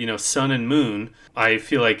Sun and Moon, I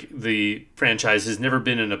feel like the franchise has never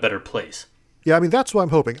been in a better place. Yeah, I mean, that's what I'm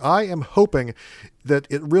hoping. I am hoping that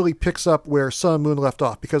it really picks up where Sun and Moon left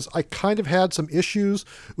off, because I kind of had some issues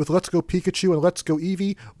with Let's Go Pikachu and Let's Go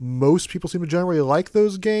Eevee. Most people seem to generally like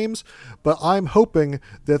those games, but I'm hoping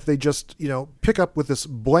that they just, pick up with this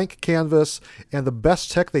blank canvas and the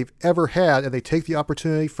best tech they've ever had, and they take the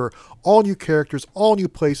opportunity for all new characters, all new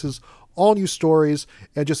places, all new stories,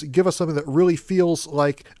 and just give us something that really feels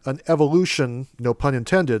like an evolution, no pun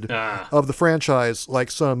intended, of the franchise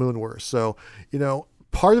like Sun and Moon were. So,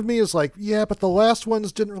 part of me is like, yeah, but the last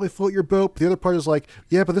ones didn't really float your boat. But the other part is like,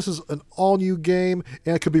 yeah, but this is an all-new game,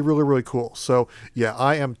 and it could be really, really cool. So, yeah,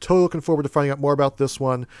 I am totally looking forward to finding out more about this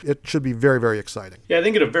one. It should be very, very exciting. Yeah, I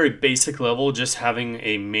think at a very basic level, just having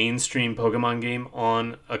a mainstream Pokemon game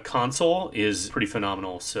on a console is pretty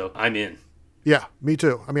phenomenal. So I'm in. Yeah, me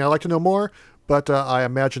too. I mean, I'd like to know more, but I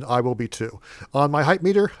imagine I will be too. On my hype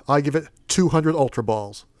meter, I give it 200 Ultra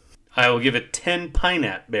Balls. I will give it 10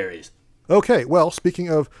 Pineapple Berries. Okay, well, speaking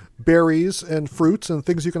of berries and fruits and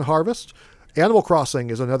things you can harvest, Animal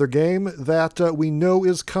Crossing is another game that we know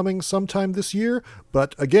is coming sometime this year,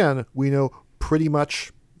 but again, we know pretty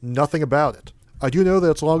much nothing about it. I do know that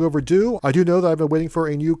it's long overdue. I do know that I've been waiting for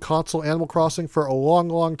a new console Animal Crossing for a long,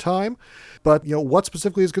 long time. But, what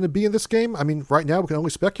specifically is going to be in this game? I mean, right now we can only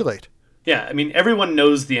speculate. Yeah, I mean, everyone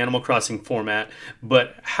knows the Animal Crossing format,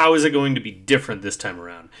 but how is it going to be different this time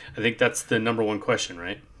around? I think that's the number one question,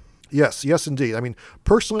 right? Yes, indeed. I mean,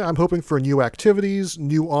 personally, I'm hoping for new activities,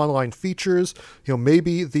 new online features,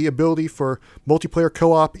 maybe the ability for multiplayer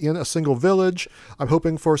co-op in a single village. I'm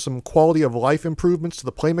hoping for some quality of life improvements to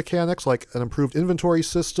the play mechanics, like an improved inventory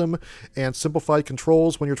system and simplified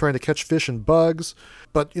controls when you're trying to catch fish and bugs.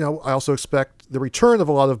 But, I also expect the return of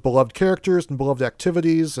a lot of beloved characters and beloved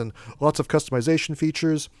activities and lots of customization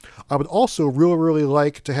features. I would also really, really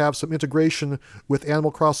like to have some integration with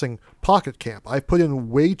Animal Crossing Pocket Camp. I've put in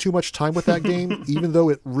way too much time with that game, even though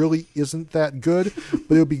it really isn't that good,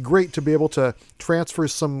 but it would be great to be able to transfer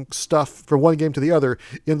some stuff from one game to the other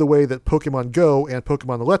in the way that Pokemon Go and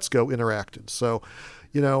Pokemon Let's Go interacted. So,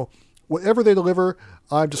 whatever they deliver,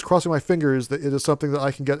 I'm just crossing my fingers that it is something that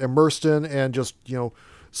I can get immersed in and just,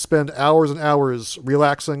 spend hours and hours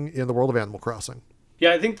relaxing in the world of Animal Crossing.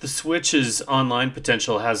 Yeah, I think the Switch's online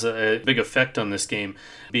potential has a big effect on this game,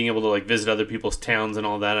 being able to visit other people's towns and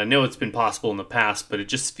all that. I know it's been possible in the past, but it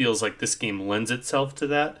just feels like this game lends itself to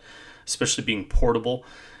that, especially being portable.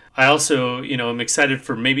 I also, I'm excited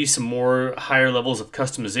for maybe some more higher levels of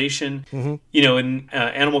customization. Mm-hmm. In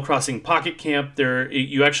Animal Crossing Pocket Camp,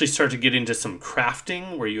 you actually start to get into some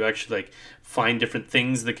crafting where you actually find different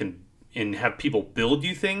things that can and have people build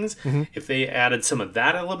you things. Mm-hmm. If they added some of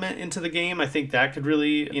that element into the game, I think that could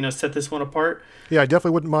really, set this one apart. Yeah, I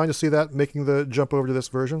definitely wouldn't mind to see that making the jump over to this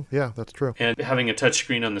version. Yeah, that's true. And having a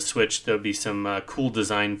touchscreen on the Switch, there'll be some cool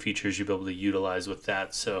design features you'll be able to utilize with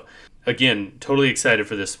that. So, again, totally excited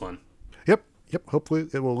for this one. Yep. Hopefully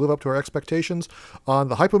it will live up to our expectations. On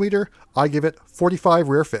the Hypometer, I give it 45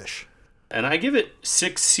 rare fish. And I give it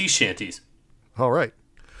 6 sea shanties. All right.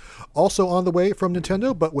 Also on the way from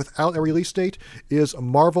Nintendo, but without a release date, is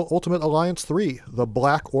Marvel Ultimate Alliance 3, The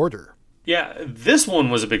Black Order. Yeah, this one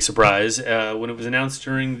was a big surprise when it was announced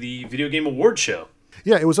during the Video Game Awards show.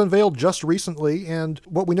 Yeah, it was unveiled just recently, and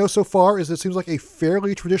what we know so far is it seems like a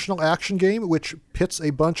fairly traditional action game which pits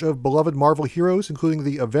a bunch of beloved Marvel heroes, including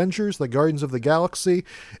the Avengers, the Guardians of the Galaxy,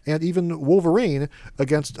 and even Wolverine,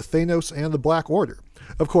 against Thanos and the Black Order.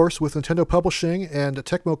 Of course, with Nintendo publishing and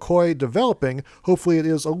Tecmo Koei developing, hopefully it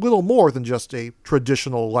is a little more than just a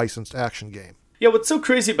traditional licensed action game. Yeah, what's so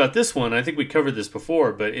crazy about this one, I think we covered this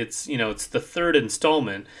before, but it's the third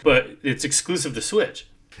installment, but it's exclusive to Switch.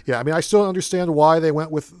 Yeah, I mean, I still don't understand why they went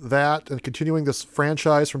with that and continuing this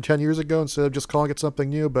franchise from 10 years ago instead of just calling it something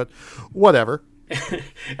new, but whatever.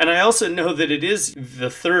 And I also know that it is the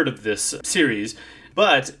third of this series,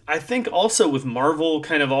 but I think also with Marvel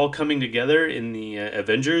kind of all coming together in the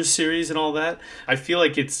Avengers series and all that, I feel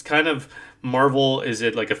like it's kind of Marvel is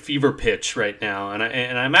at a fever pitch right now, and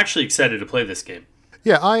I'm actually excited to play this game.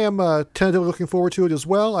 Yeah, I am tentatively looking forward to it as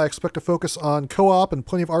well. I expect to focus on co-op and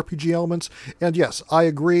plenty of RPG elements. And yes, I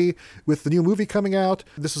agree with the new movie coming out.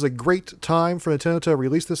 This is a great time for Nintendo to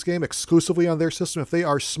release this game exclusively on their system. If they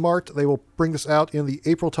are smart, they will bring this out in the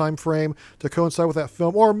April time frame to coincide with that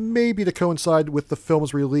film, or maybe to coincide with the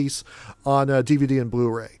film's release on DVD and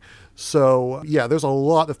Blu-ray. So yeah, there's a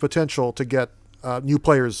lot of potential to get new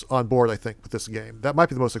players on board, I think, with this game. That might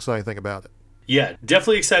be the most exciting thing about it. Yeah,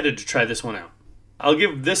 definitely excited to try this one out. I'll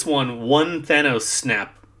give this one Thanos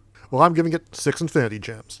snap. Well, I'm giving it 6 Infinity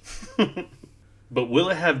Gems. But will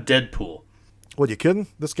it have Deadpool? What, you kidding?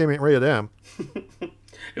 This game ain't rated M.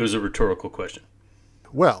 It was a rhetorical question.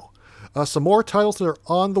 Well, Some more titles that are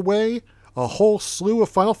on the way. A whole slew of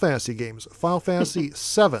Final Fantasy games. Final Fantasy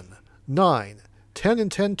 7, 9, 10 and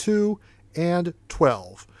 10-2, and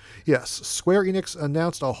 12. Yes, Square Enix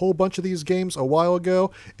announced a whole bunch of these games a while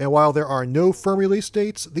ago, and while there are no firm release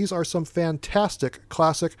dates, these are some fantastic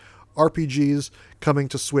classic RPGs coming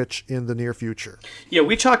to Switch in the near future. Yeah,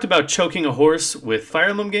 we talked about choking a horse with Fire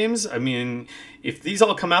Emblem games. I mean, if these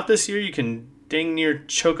all come out this year, you can dang near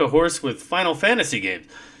choke a horse with Final Fantasy games.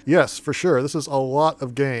 Yes, for sure. This is a lot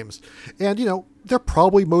of games. And, they're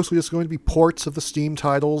probably mostly just going to be ports of the Steam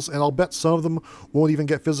titles, and I'll bet some of them won't even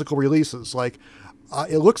get physical releases.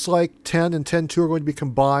 It looks like 10 and 10-2 are going to be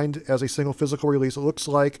combined as a single physical release. It looks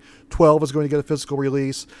like 12 is going to get a physical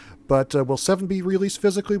release. But will 7 be released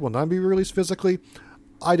physically? Will 9 be released physically?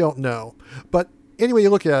 I don't know. But anyway you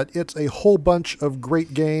look at it, it's a whole bunch of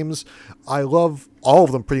great games. I love all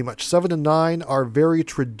of them pretty much. 7 and 9 are very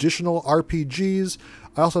traditional RPGs.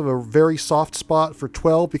 I also have a very soft spot for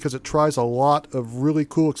 12 because it tries a lot of really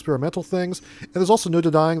cool experimental things. And there's also no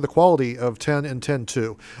denying the quality of 10 and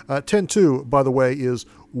 10-2. 10-2, by the way, is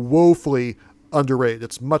woefully underrated.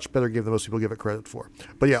 It's a much better game than most people give it credit for.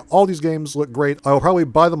 But yeah, all these games look great. I will probably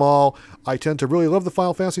buy them all. I tend to really love the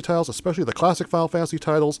Final Fantasy titles, especially the classic Final Fantasy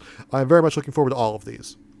titles. I'm very much looking forward to all of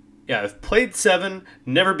these. Yeah, I've played 7,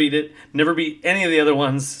 never beat it, never beat any of the other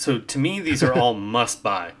ones. So to me, these are all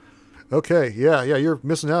must-buy. Okay, yeah, you're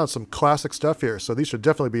missing out on some classic stuff here, so these should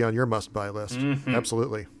definitely be on your must-buy list. Mm-hmm.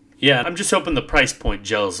 Absolutely. Yeah, I'm just hoping the price point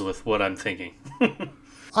gels with what I'm thinking.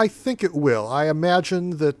 I think it will. I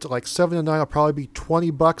imagine that 7 and 9 will probably be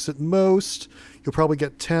 $20 at most. You'll probably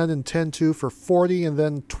get 10 and 10-2 for $40, and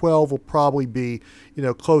then 12 will probably be,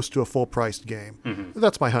 close to a full-priced game. Mm-hmm.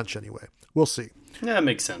 That's my hunch anyway. We'll see. Yeah, that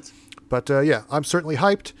makes sense. But yeah, I'm certainly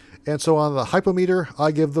hyped, and so on the hypometer,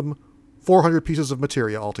 I give them 400 pieces of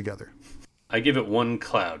materia altogether. I give it 1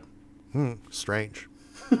 cloud. Strange.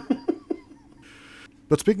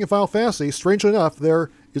 But speaking of Final Fantasy, strangely enough,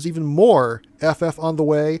 there is even more FF on the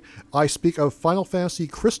way. I speak of Final Fantasy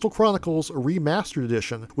Crystal Chronicles Remastered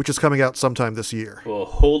Edition, which is coming out sometime this year. Well,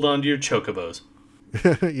 hold on to your chocobos.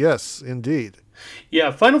 Yes, indeed.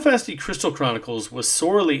 Yeah, Final Fantasy Crystal Chronicles was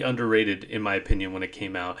sorely underrated, in my opinion, when it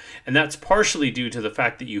came out. And that's partially due to the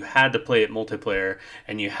fact that you had to play it multiplayer,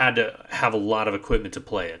 and you had to have a lot of equipment to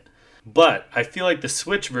play it. But I feel like the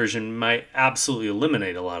Switch version might absolutely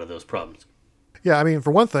eliminate a lot of those problems. Yeah, I mean, for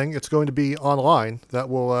one thing, it's going to be online. That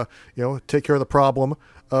will, take care of the problem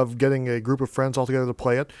of getting a group of friends all together to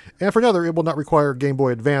play it. And for another, it will not require Game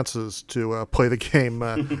Boy Advances to play the game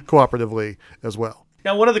cooperatively as well.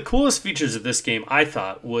 Now, one of the coolest features of this game, I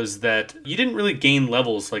thought, was that you didn't really gain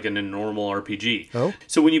levels like in a normal RPG. Oh?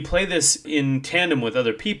 So when you play this in tandem with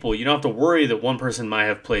other people, you don't have to worry that one person might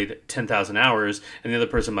have played 10,000 hours and the other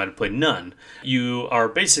person might have played none. You are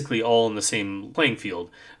basically all in the same playing field.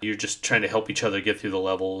 You're just trying to help each other get through the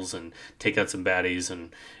levels and take out some baddies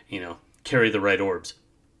and, carry the right orbs.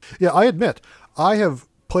 Yeah, I admit, I have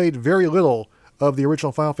played very little of the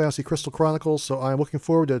original Final Fantasy Crystal Chronicles, so I'm looking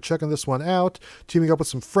forward to checking this one out, teaming up with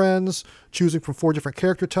some friends, choosing from 4 different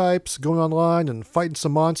character types, going online and fighting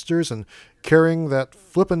some monsters, and carrying that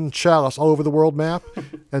flippin' chalice all over the world map,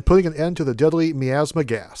 and putting an end to the deadly miasma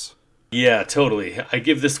gas. Yeah, totally. I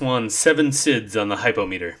give this one 7 SIDS on the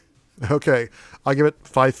hypometer. Okay, I give it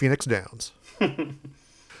 5 Phoenix Downs.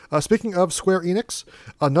 Speaking of Square Enix,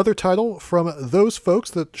 another title from those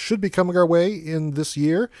folks that should be coming our way in this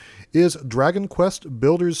year is Dragon Quest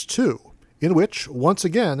Builders 2, in which, once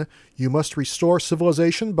again, you must restore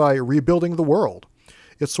civilization by rebuilding the world.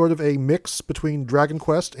 It's sort of a mix between Dragon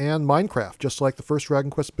Quest and Minecraft, just like the first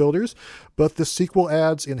Dragon Quest Builders, but this sequel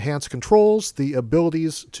adds enhanced controls, the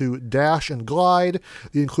abilities to dash and glide,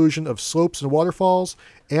 the inclusion of slopes and waterfalls,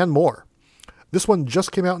 and more. This one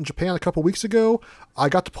just came out in Japan a couple weeks ago. I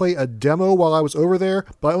got to play a demo while I was over there,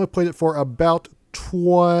 but I only played it for about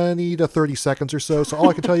 20 to 30 seconds or so. So all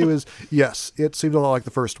I can tell you is, yes, it seemed a lot like the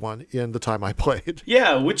first one in the time I played.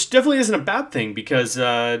 Yeah, which definitely isn't a bad thing because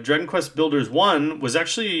Dragon Quest Builders 1 was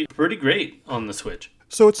actually pretty great on the Switch.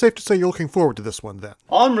 So it's safe to say you're looking forward to this one then.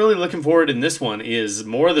 All I'm really looking forward in this one is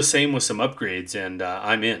more of the same with some upgrades, and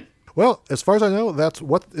I'm in. Well, as far as I know, that's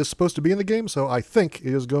what is supposed to be in the game, so I think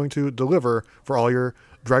it is going to deliver for all your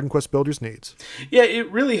Dragon Quest Builders needs. Yeah, it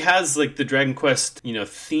really has like the Dragon Quest,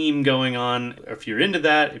 theme going on. If you're into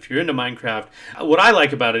that, if you're into Minecraft, what I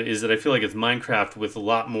like about it is that I feel like it's Minecraft with a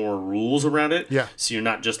lot more rules around it. Yeah. So you're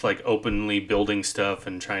not just like openly building stuff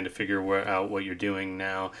and trying to figure out what you're doing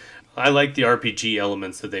now. I like the RPG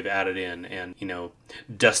elements that they've added in and,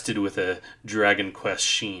 dusted with a Dragon Quest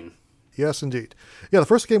sheen. Yes, indeed. Yeah, the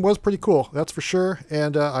first game was pretty cool, that's for sure,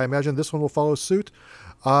 and I imagine this one will follow suit.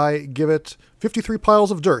 I give it 53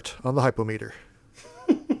 piles of dirt on the hypometer.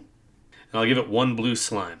 And I'll give it 1 blue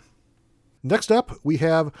slime. Next up, we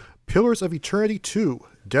have Pillars of Eternity 2,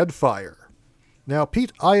 Deadfire. Now,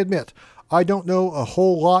 Pete, I admit, I don't know a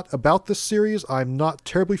whole lot about this series. I'm not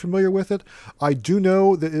terribly familiar with it. I do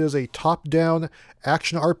know that it is a top-down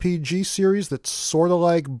action RPG series that's sort of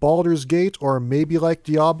like Baldur's Gate or maybe like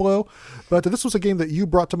Diablo. But this was a game that you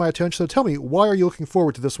brought to my attention. So tell me, why are you looking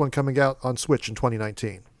forward to this one coming out on Switch in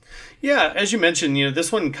 2019? Yeah, as you mentioned,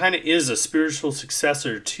 this one kind of is a spiritual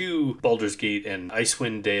successor to Baldur's Gate and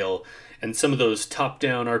Icewind Dale and some of those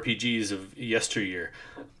top-down RPGs of yesteryear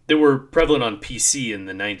that were prevalent on PC in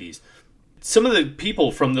the 90s. Some of the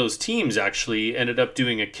people from those teams actually ended up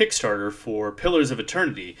doing a Kickstarter for Pillars of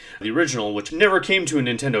Eternity, the original, which never came to a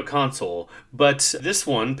Nintendo console. But this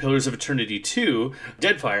one, Pillars of Eternity 2,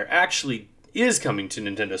 Deadfire, actually is coming to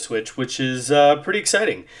Nintendo Switch, which is pretty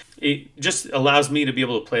exciting. It just allows me to be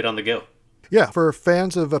able to play it on the go. Yeah, for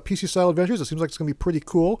fans of PC-style adventures, it seems like it's going to be pretty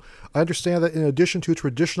cool. I understand that in addition to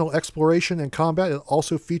traditional exploration and combat, it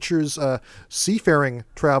also features seafaring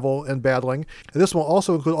travel and battling. And this will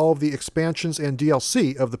also include all of the expansions and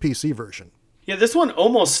DLC of the PC version. Yeah, this one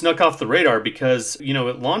almost snuck off the radar because,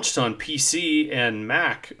 it launched on PC and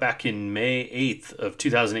Mac back in May 8th of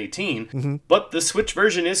 2018, but the Switch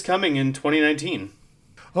version is coming in 2019.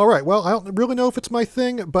 All right, well, I don't really know if it's my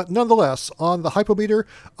thing, but nonetheless, on the hypometer,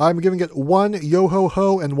 I'm giving it 1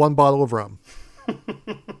 yo-ho-ho and 1 bottle of rum.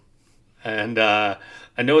 And I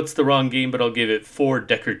know it's the wrong game, but I'll give it 4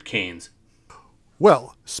 Deckard Canes.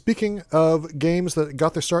 Well, speaking of games that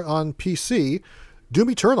got their start on PC,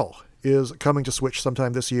 Doom Eternal is coming to Switch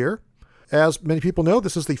sometime this year. As many people know,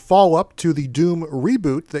 this is the follow-up to the Doom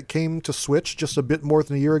reboot that came to Switch just a bit more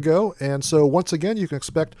than a year ago, and so once again you can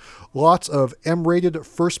expect lots of M-rated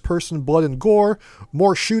first-person blood and gore,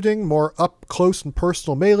 more shooting, more up-close and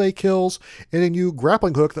personal melee kills, and a new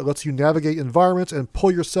grappling hook that lets you navigate environments and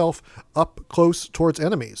pull yourself up close towards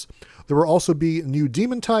enemies. There will also be new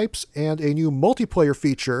demon types and a new multiplayer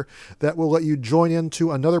feature that will let you join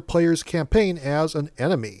into another player's campaign as an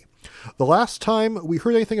enemy. The last time we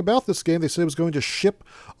heard anything about this game, they said it was going to ship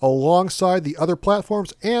alongside the other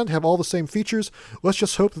platforms and have all the same features. Let's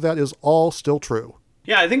just hope that is all still true.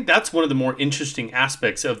 Yeah, I think that's one of the more interesting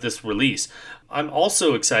aspects of this release. I'm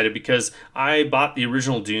also excited because I bought the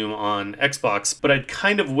original Doom on Xbox, but I'd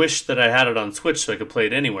kind of wished that I had it on Switch so I could play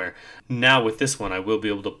it anywhere. Now with this one, I will be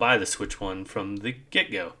able to buy the Switch one from the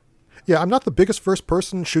get-go. Yeah, I'm not the biggest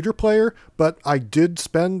first-person shooter player, but I did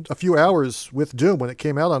spend a few hours with Doom when it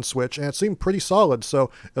came out on Switch, and it seemed pretty solid. So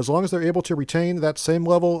as long as they're able to retain that same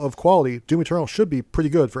level of quality, Doom Eternal should be pretty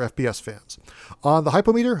good for FPS fans. On the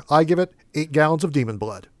hypometer, I give it 8 gallons of demon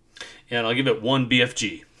blood. And I'll give it 1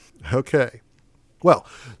 BFG. Okay. Well,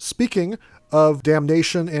 speaking of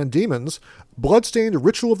damnation and demons, Bloodstained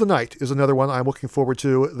Ritual of the Night is another one I'm looking forward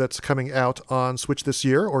to that's coming out on Switch this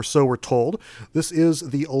year, or so we're told. This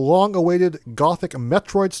is the long-awaited gothic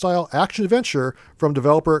Metroid-style action-adventure from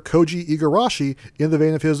developer Koji Igarashi in the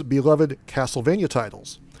vein of his beloved Castlevania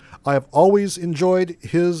titles. I have always enjoyed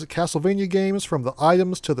his Castlevania games, from the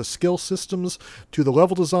items to the skill systems to the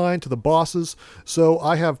level design to the bosses, so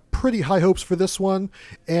I have pretty high hopes for this one.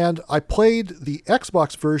 And I played the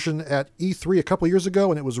Xbox version at E3 a couple years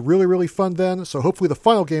ago, and it was really, really fun then, so hopefully the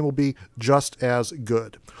final game will be just as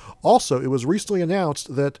good. Also, it was recently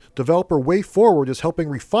announced that developer WayForward is helping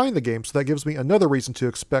refine the game, so that gives me another reason to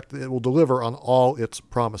expect that it will deliver on all its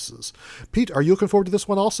promises. Pete, are you looking forward to this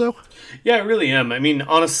one also? Yeah, I really am. I mean,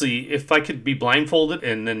 honestly, if I could be blindfolded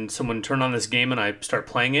and then someone turn on this game and I start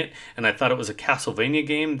playing it and I thought it was a Castlevania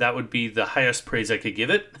game, that would be the highest praise I could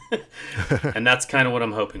give it. And that's kind of what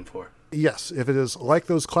I'm hoping for. Yes, if it is like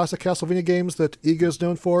those classic Castlevania games that Iga is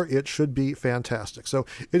known for, it should be fantastic. So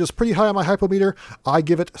it is pretty high on my hypometer. I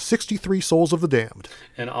give it 63 Souls of the Damned.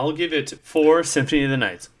 And I'll give it 4 Symphony of the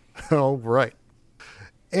Nights. All right.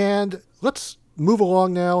 And let's move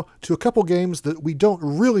along now to a couple games that we don't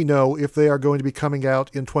really know if they are going to be coming out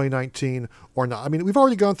in 2019 or not. I mean, we've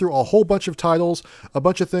already gone through a whole bunch of titles, a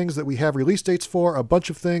bunch of things that we have release dates for, a bunch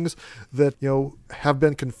of things that, have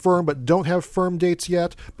been confirmed but don't have firm dates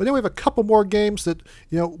yet. But then we have a couple more games that,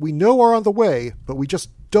 we know are on the way, but we just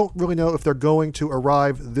don't really know if they're going to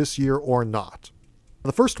arrive this year or not.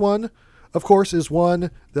 The first one, of course, is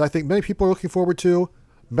one that I think many people are looking forward to,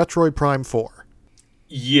 Metroid Prime 4.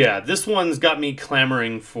 Yeah, this one's got me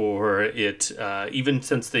clamoring for it, even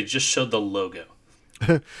since they just showed the logo.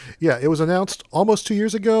 Yeah, it was announced almost 2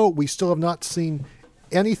 years ago. We still have not seen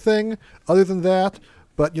anything other than that.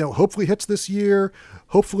 But, hopefully it hits this year.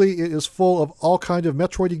 Hopefully it is full of all kind of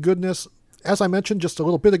Metroid-y goodness. As I mentioned just a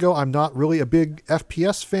little bit ago, I'm not really a big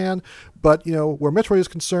FPS fan, but, where Metroid is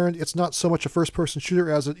concerned, it's not so much a first-person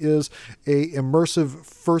shooter as it is a immersive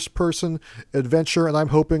first-person adventure, and I'm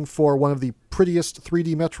hoping for one of the prettiest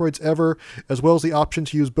 3D Metroids ever, as well as the option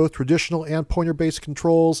to use both traditional and pointer-based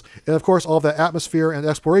controls, and of course all the atmosphere and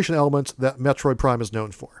exploration elements that Metroid Prime is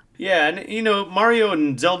known for. Yeah, and Mario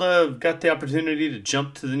and Zelda got the opportunity to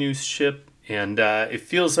jump to the new ship. And it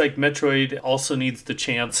feels like Metroid also needs the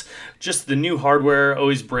chance. Just the new hardware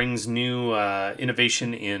always brings new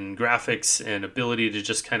innovation in graphics and ability to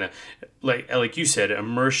just kind of, like you said,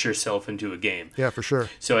 immerse yourself into a game. Yeah, for sure.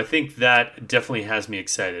 So I think that definitely has me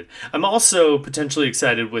excited. I'm also potentially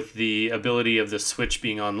excited with the ability of the Switch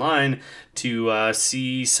being online to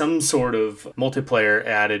see some sort of multiplayer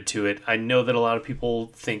added to it. I know that a lot of people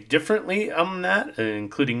think differently on that,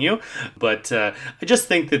 including you, but I just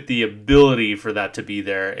think that the ability for that to be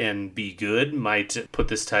there and be good might put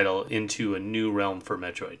this title into a new realm for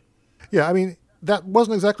Metroid. Yeah, I mean, that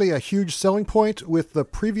wasn't exactly a huge selling point with the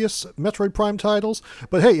previous Metroid Prime titles,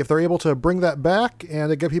 but hey, if they're able to bring that back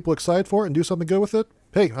and get people excited for it and do something good with it,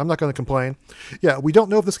 hey, I'm not going to complain. Yeah, we don't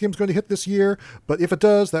know if this game's going to hit this year, but if it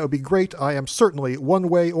does, that would be great. I am certainly, one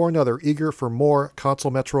way or another, eager for more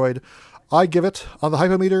console Metroid. I give it, on the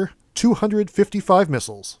Hypometer, 255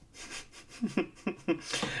 missiles.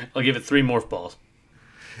 I'll give it 3 morph balls.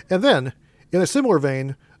 And then, in a similar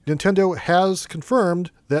vein, Nintendo has confirmed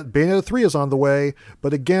that Bayonetta 3 is on the way,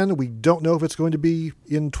 but again, we don't know if it's going to be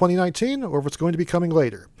in 2019 or if it's going to be coming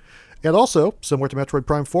later. And also, similar to Metroid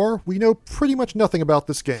Prime 4, we know pretty much nothing about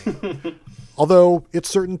this game. Although it's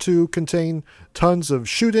certain to contain tons of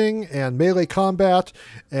shooting and melee combat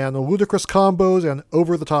and ludicrous combos and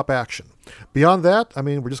over-the-top action. Beyond that, I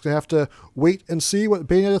mean, we're just going to have to wait and see what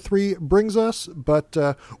Bayonetta 3 brings us, but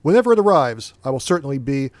whenever it arrives, I will certainly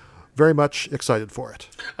be very much excited for it.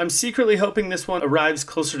 I'm secretly hoping this one arrives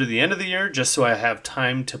closer to the end of the year, just so I have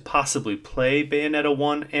time to possibly play Bayonetta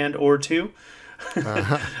 1 and or 2.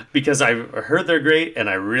 Because I heard they're great and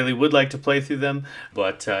I really would like to play through them.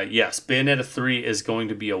 But yes, Bayonetta 3 is going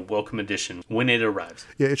to be a welcome addition when it arrives.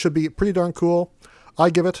 Yeah, it should be pretty darn cool. I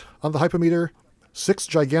give it, on the Hypometer, 6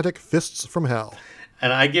 gigantic fists from hell.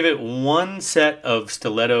 And I give it 1 set of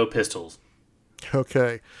stiletto pistols.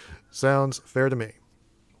 Okay, sounds fair to me.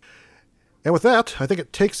 And with that, I think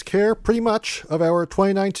it takes care pretty much of our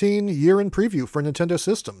 2019 year-in preview for Nintendo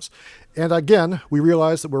systems. And again, we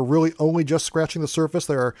realize that we're really only just scratching the surface.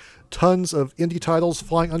 There are tons of indie titles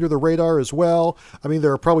flying under the radar as well. I mean,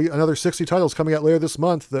 there are probably another 60 titles coming out later this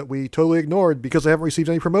month that we totally ignored because they haven't received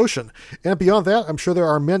any promotion. And beyond that, I'm sure there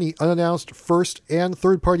are many unannounced first and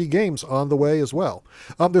third-party games on the way as well.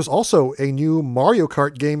 There's also a new Mario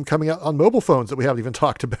Kart game coming out on mobile phones that we haven't even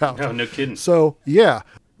talked about. Oh, no kidding. So, yeah.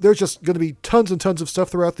 There's just going to be tons and tons of stuff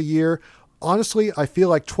throughout the year. Honestly, I feel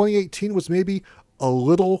like 2018 was maybe a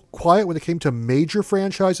little quiet when it came to major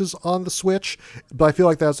franchises on the Switch, but I feel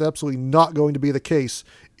like that's absolutely not going to be the case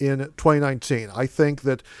in 2019. I think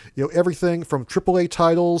that everything from AAA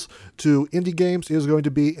titles to indie games is going to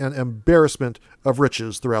be an embarrassment of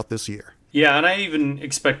riches throughout this year. Yeah, and I even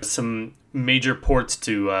expect some major ports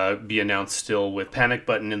to be announced still, with Panic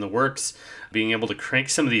Button in the works, being able to crank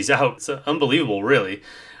some of these out. It's unbelievable, really.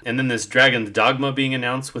 And then this Dragon's Dogma being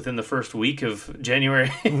announced within the first week of January.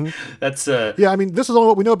 Mm-hmm. That's yeah, I mean, this is all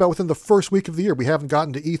what we know about within the first week of the year. We haven't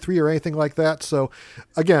gotten to E3 or anything like that. So,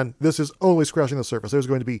 again, this is only scratching the surface. There's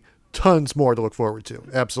going to be tons more to look forward to.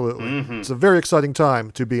 Absolutely. Mm-hmm. It's a very exciting time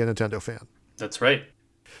to be a Nintendo fan. That's right.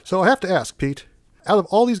 So I have to ask, Pete, out of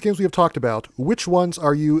all these games we have talked about, which ones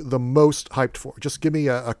are you the most hyped for? Just give me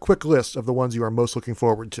a quick list of the ones you are most looking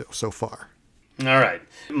forward to so far. All right.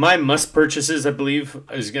 My must-purchases, I believe,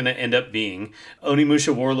 is going to end up being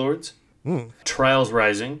Onimusha Warlords, Trials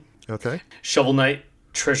Rising, okay, Shovel Knight,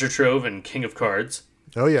 Treasure Trove, and King of Cards.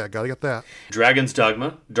 Oh, yeah, gotta get that. Dragon's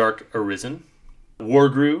Dogma, Dark Arisen,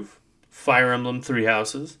 Wargroove, Fire Emblem Three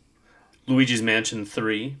Houses, Luigi's Mansion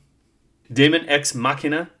 3, Daemon X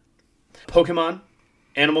Machina, Pokemon,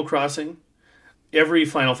 Animal Crossing, every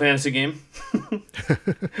Final Fantasy game,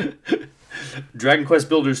 Dragon Quest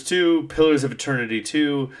Builders 2, Pillars of Eternity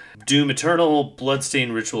 2, Doom Eternal,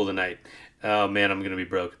 Bloodstained Ritual of the Night. Oh man, I'm going to be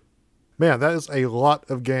broke. Man, that is a lot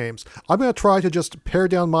of games. I'm going to try to just pare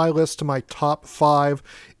down my list to my top 5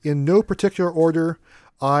 in no particular order.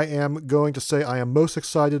 I am going to say I am most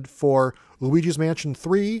excited for Luigi's Mansion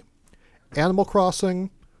 3, Animal Crossing,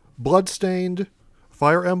 Bloodstained,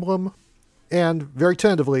 Fire Emblem, and very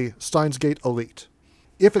tentatively, Steins Gate Elite.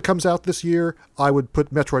 If it comes out this year, I would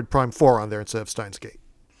put Metroid Prime 4 on there instead of Steins Gate.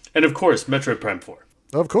 And of course, Metroid Prime 4.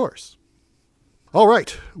 Of course. All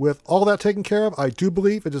right, with all that taken care of, I do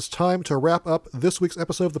believe it is time to wrap up this week's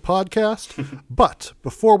episode of the podcast. But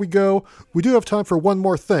before we go, we do have time for one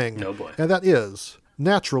more thing. Oh boy. And that is,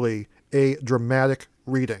 naturally, a dramatic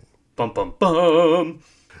reading. Bum, bum, bum.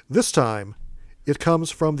 This time, it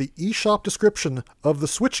comes from the eShop description of the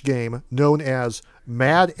Switch game known as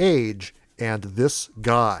Mad Age and This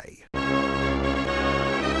Guy.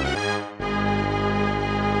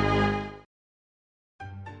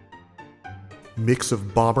 Mix of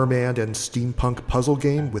Bomberman and steampunk puzzle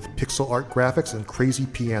game with pixel art graphics and crazy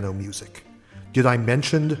piano music. Did I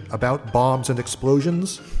mention about bombs and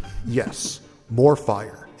explosions? Yes, more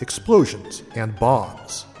fire, explosions, and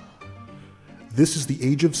bombs. This is the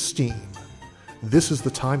age of Steam. This is the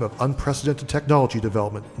time of unprecedented technology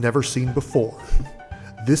development never seen before.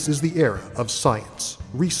 This is the era of science,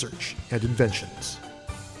 research, and inventions.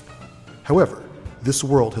 However, this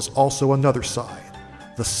world has also another side.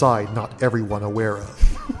 The side not everyone aware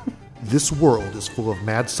of. This world is full of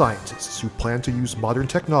mad scientists who plan to use modern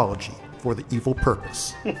technology for the evil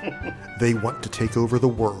purpose. They want to take over the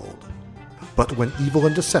world. But when evil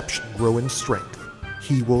and deception grow in strength,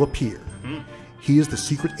 he will appear. He is the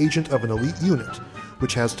secret agent of an elite unit,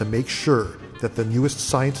 which has to make sure that the newest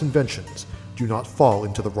science inventions do not fall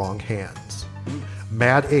into the wrong hands.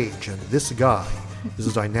 Mad Age and This Guy is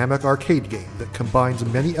a dynamic arcade game that combines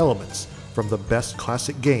many elements from the best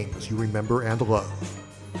classic games you remember and love.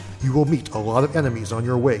 You will meet a lot of enemies on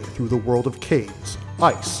your way through the world of caves,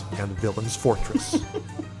 ice, and Villain's Fortress.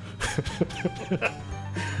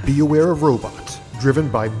 Be aware of robots, driven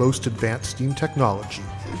by most advanced Steam technology,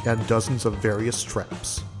 and dozens of various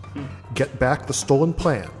traps. Get back the stolen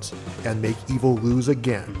plans, and make evil lose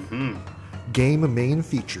again. Game main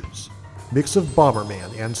features: mix of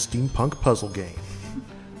Bomberman and steampunk puzzle game.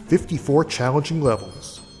 54 challenging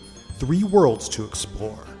levels. 3 worlds to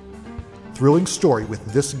explore. Thrilling story with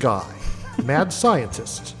This Guy, mad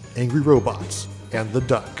scientist, angry robots, and the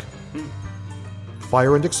duck.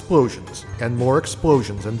 Fire and explosions, and more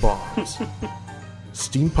explosions and bombs.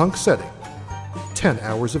 Steampunk setting. 10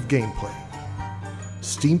 hours of gameplay.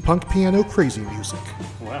 Steampunk piano crazy music.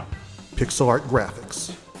 Wow. Pixel art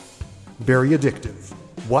graphics. Very addictive.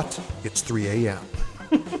 What? It's 3 a.m.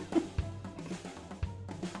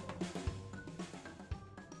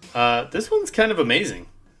 This one's kind of amazing.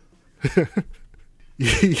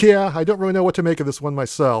 Yeah, I don't really know what to make of this one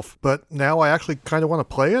myself, but now I actually kind of want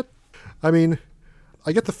to play it. I mean,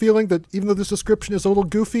 I get the feeling that even though this description is a little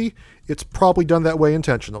goofy, it's probably done that way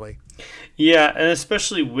intentionally. Yeah, and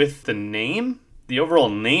especially with the name, the overall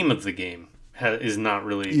name of the game is not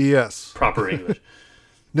really proper English.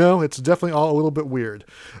 No, it's definitely all a little bit weird.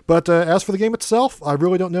 But as for the game itself, I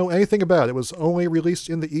really don't know anything about it. It was only released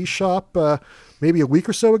in the eShop maybe a week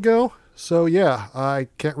or so ago. So yeah, I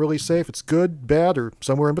can't really say if it's good, bad, or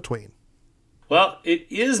somewhere in between. Well, it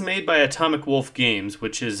is made by Atomic Wolf Games,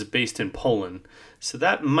 which is based in Poland. So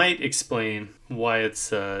that might explain why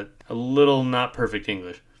it's a little not perfect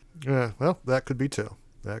English. Well, that could be too.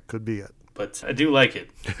 That could be it. But I do like it.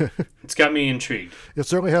 It's got me intrigued. It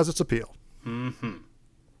certainly has its appeal. Mm-hmm.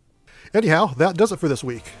 Anyhow, that does it for this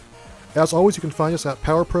week. As always, you can find us at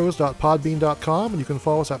powerpros.podbean.com, and you can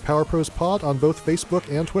follow us at PowerProsPod on both Facebook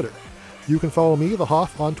and Twitter. You can follow me, The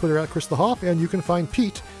Hoff, on Twitter at Chris The Hoff, and you can find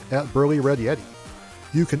Pete at Burly Red Yeti.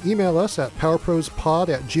 You can email us at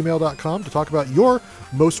powerprospod@gmail.com to talk about your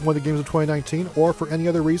most wanted games of 2019 or for any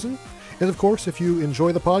other reason. And of course, if you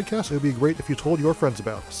enjoy the podcast, it would be great if you told your friends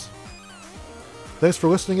about us. Thanks for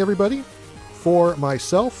listening, everybody. For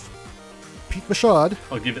myself, Pete Machad.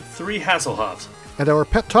 I'll give it 3 Hasselhoffs. And our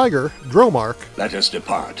pet tiger, Dromark. Let us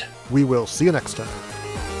depart. We will see you next time.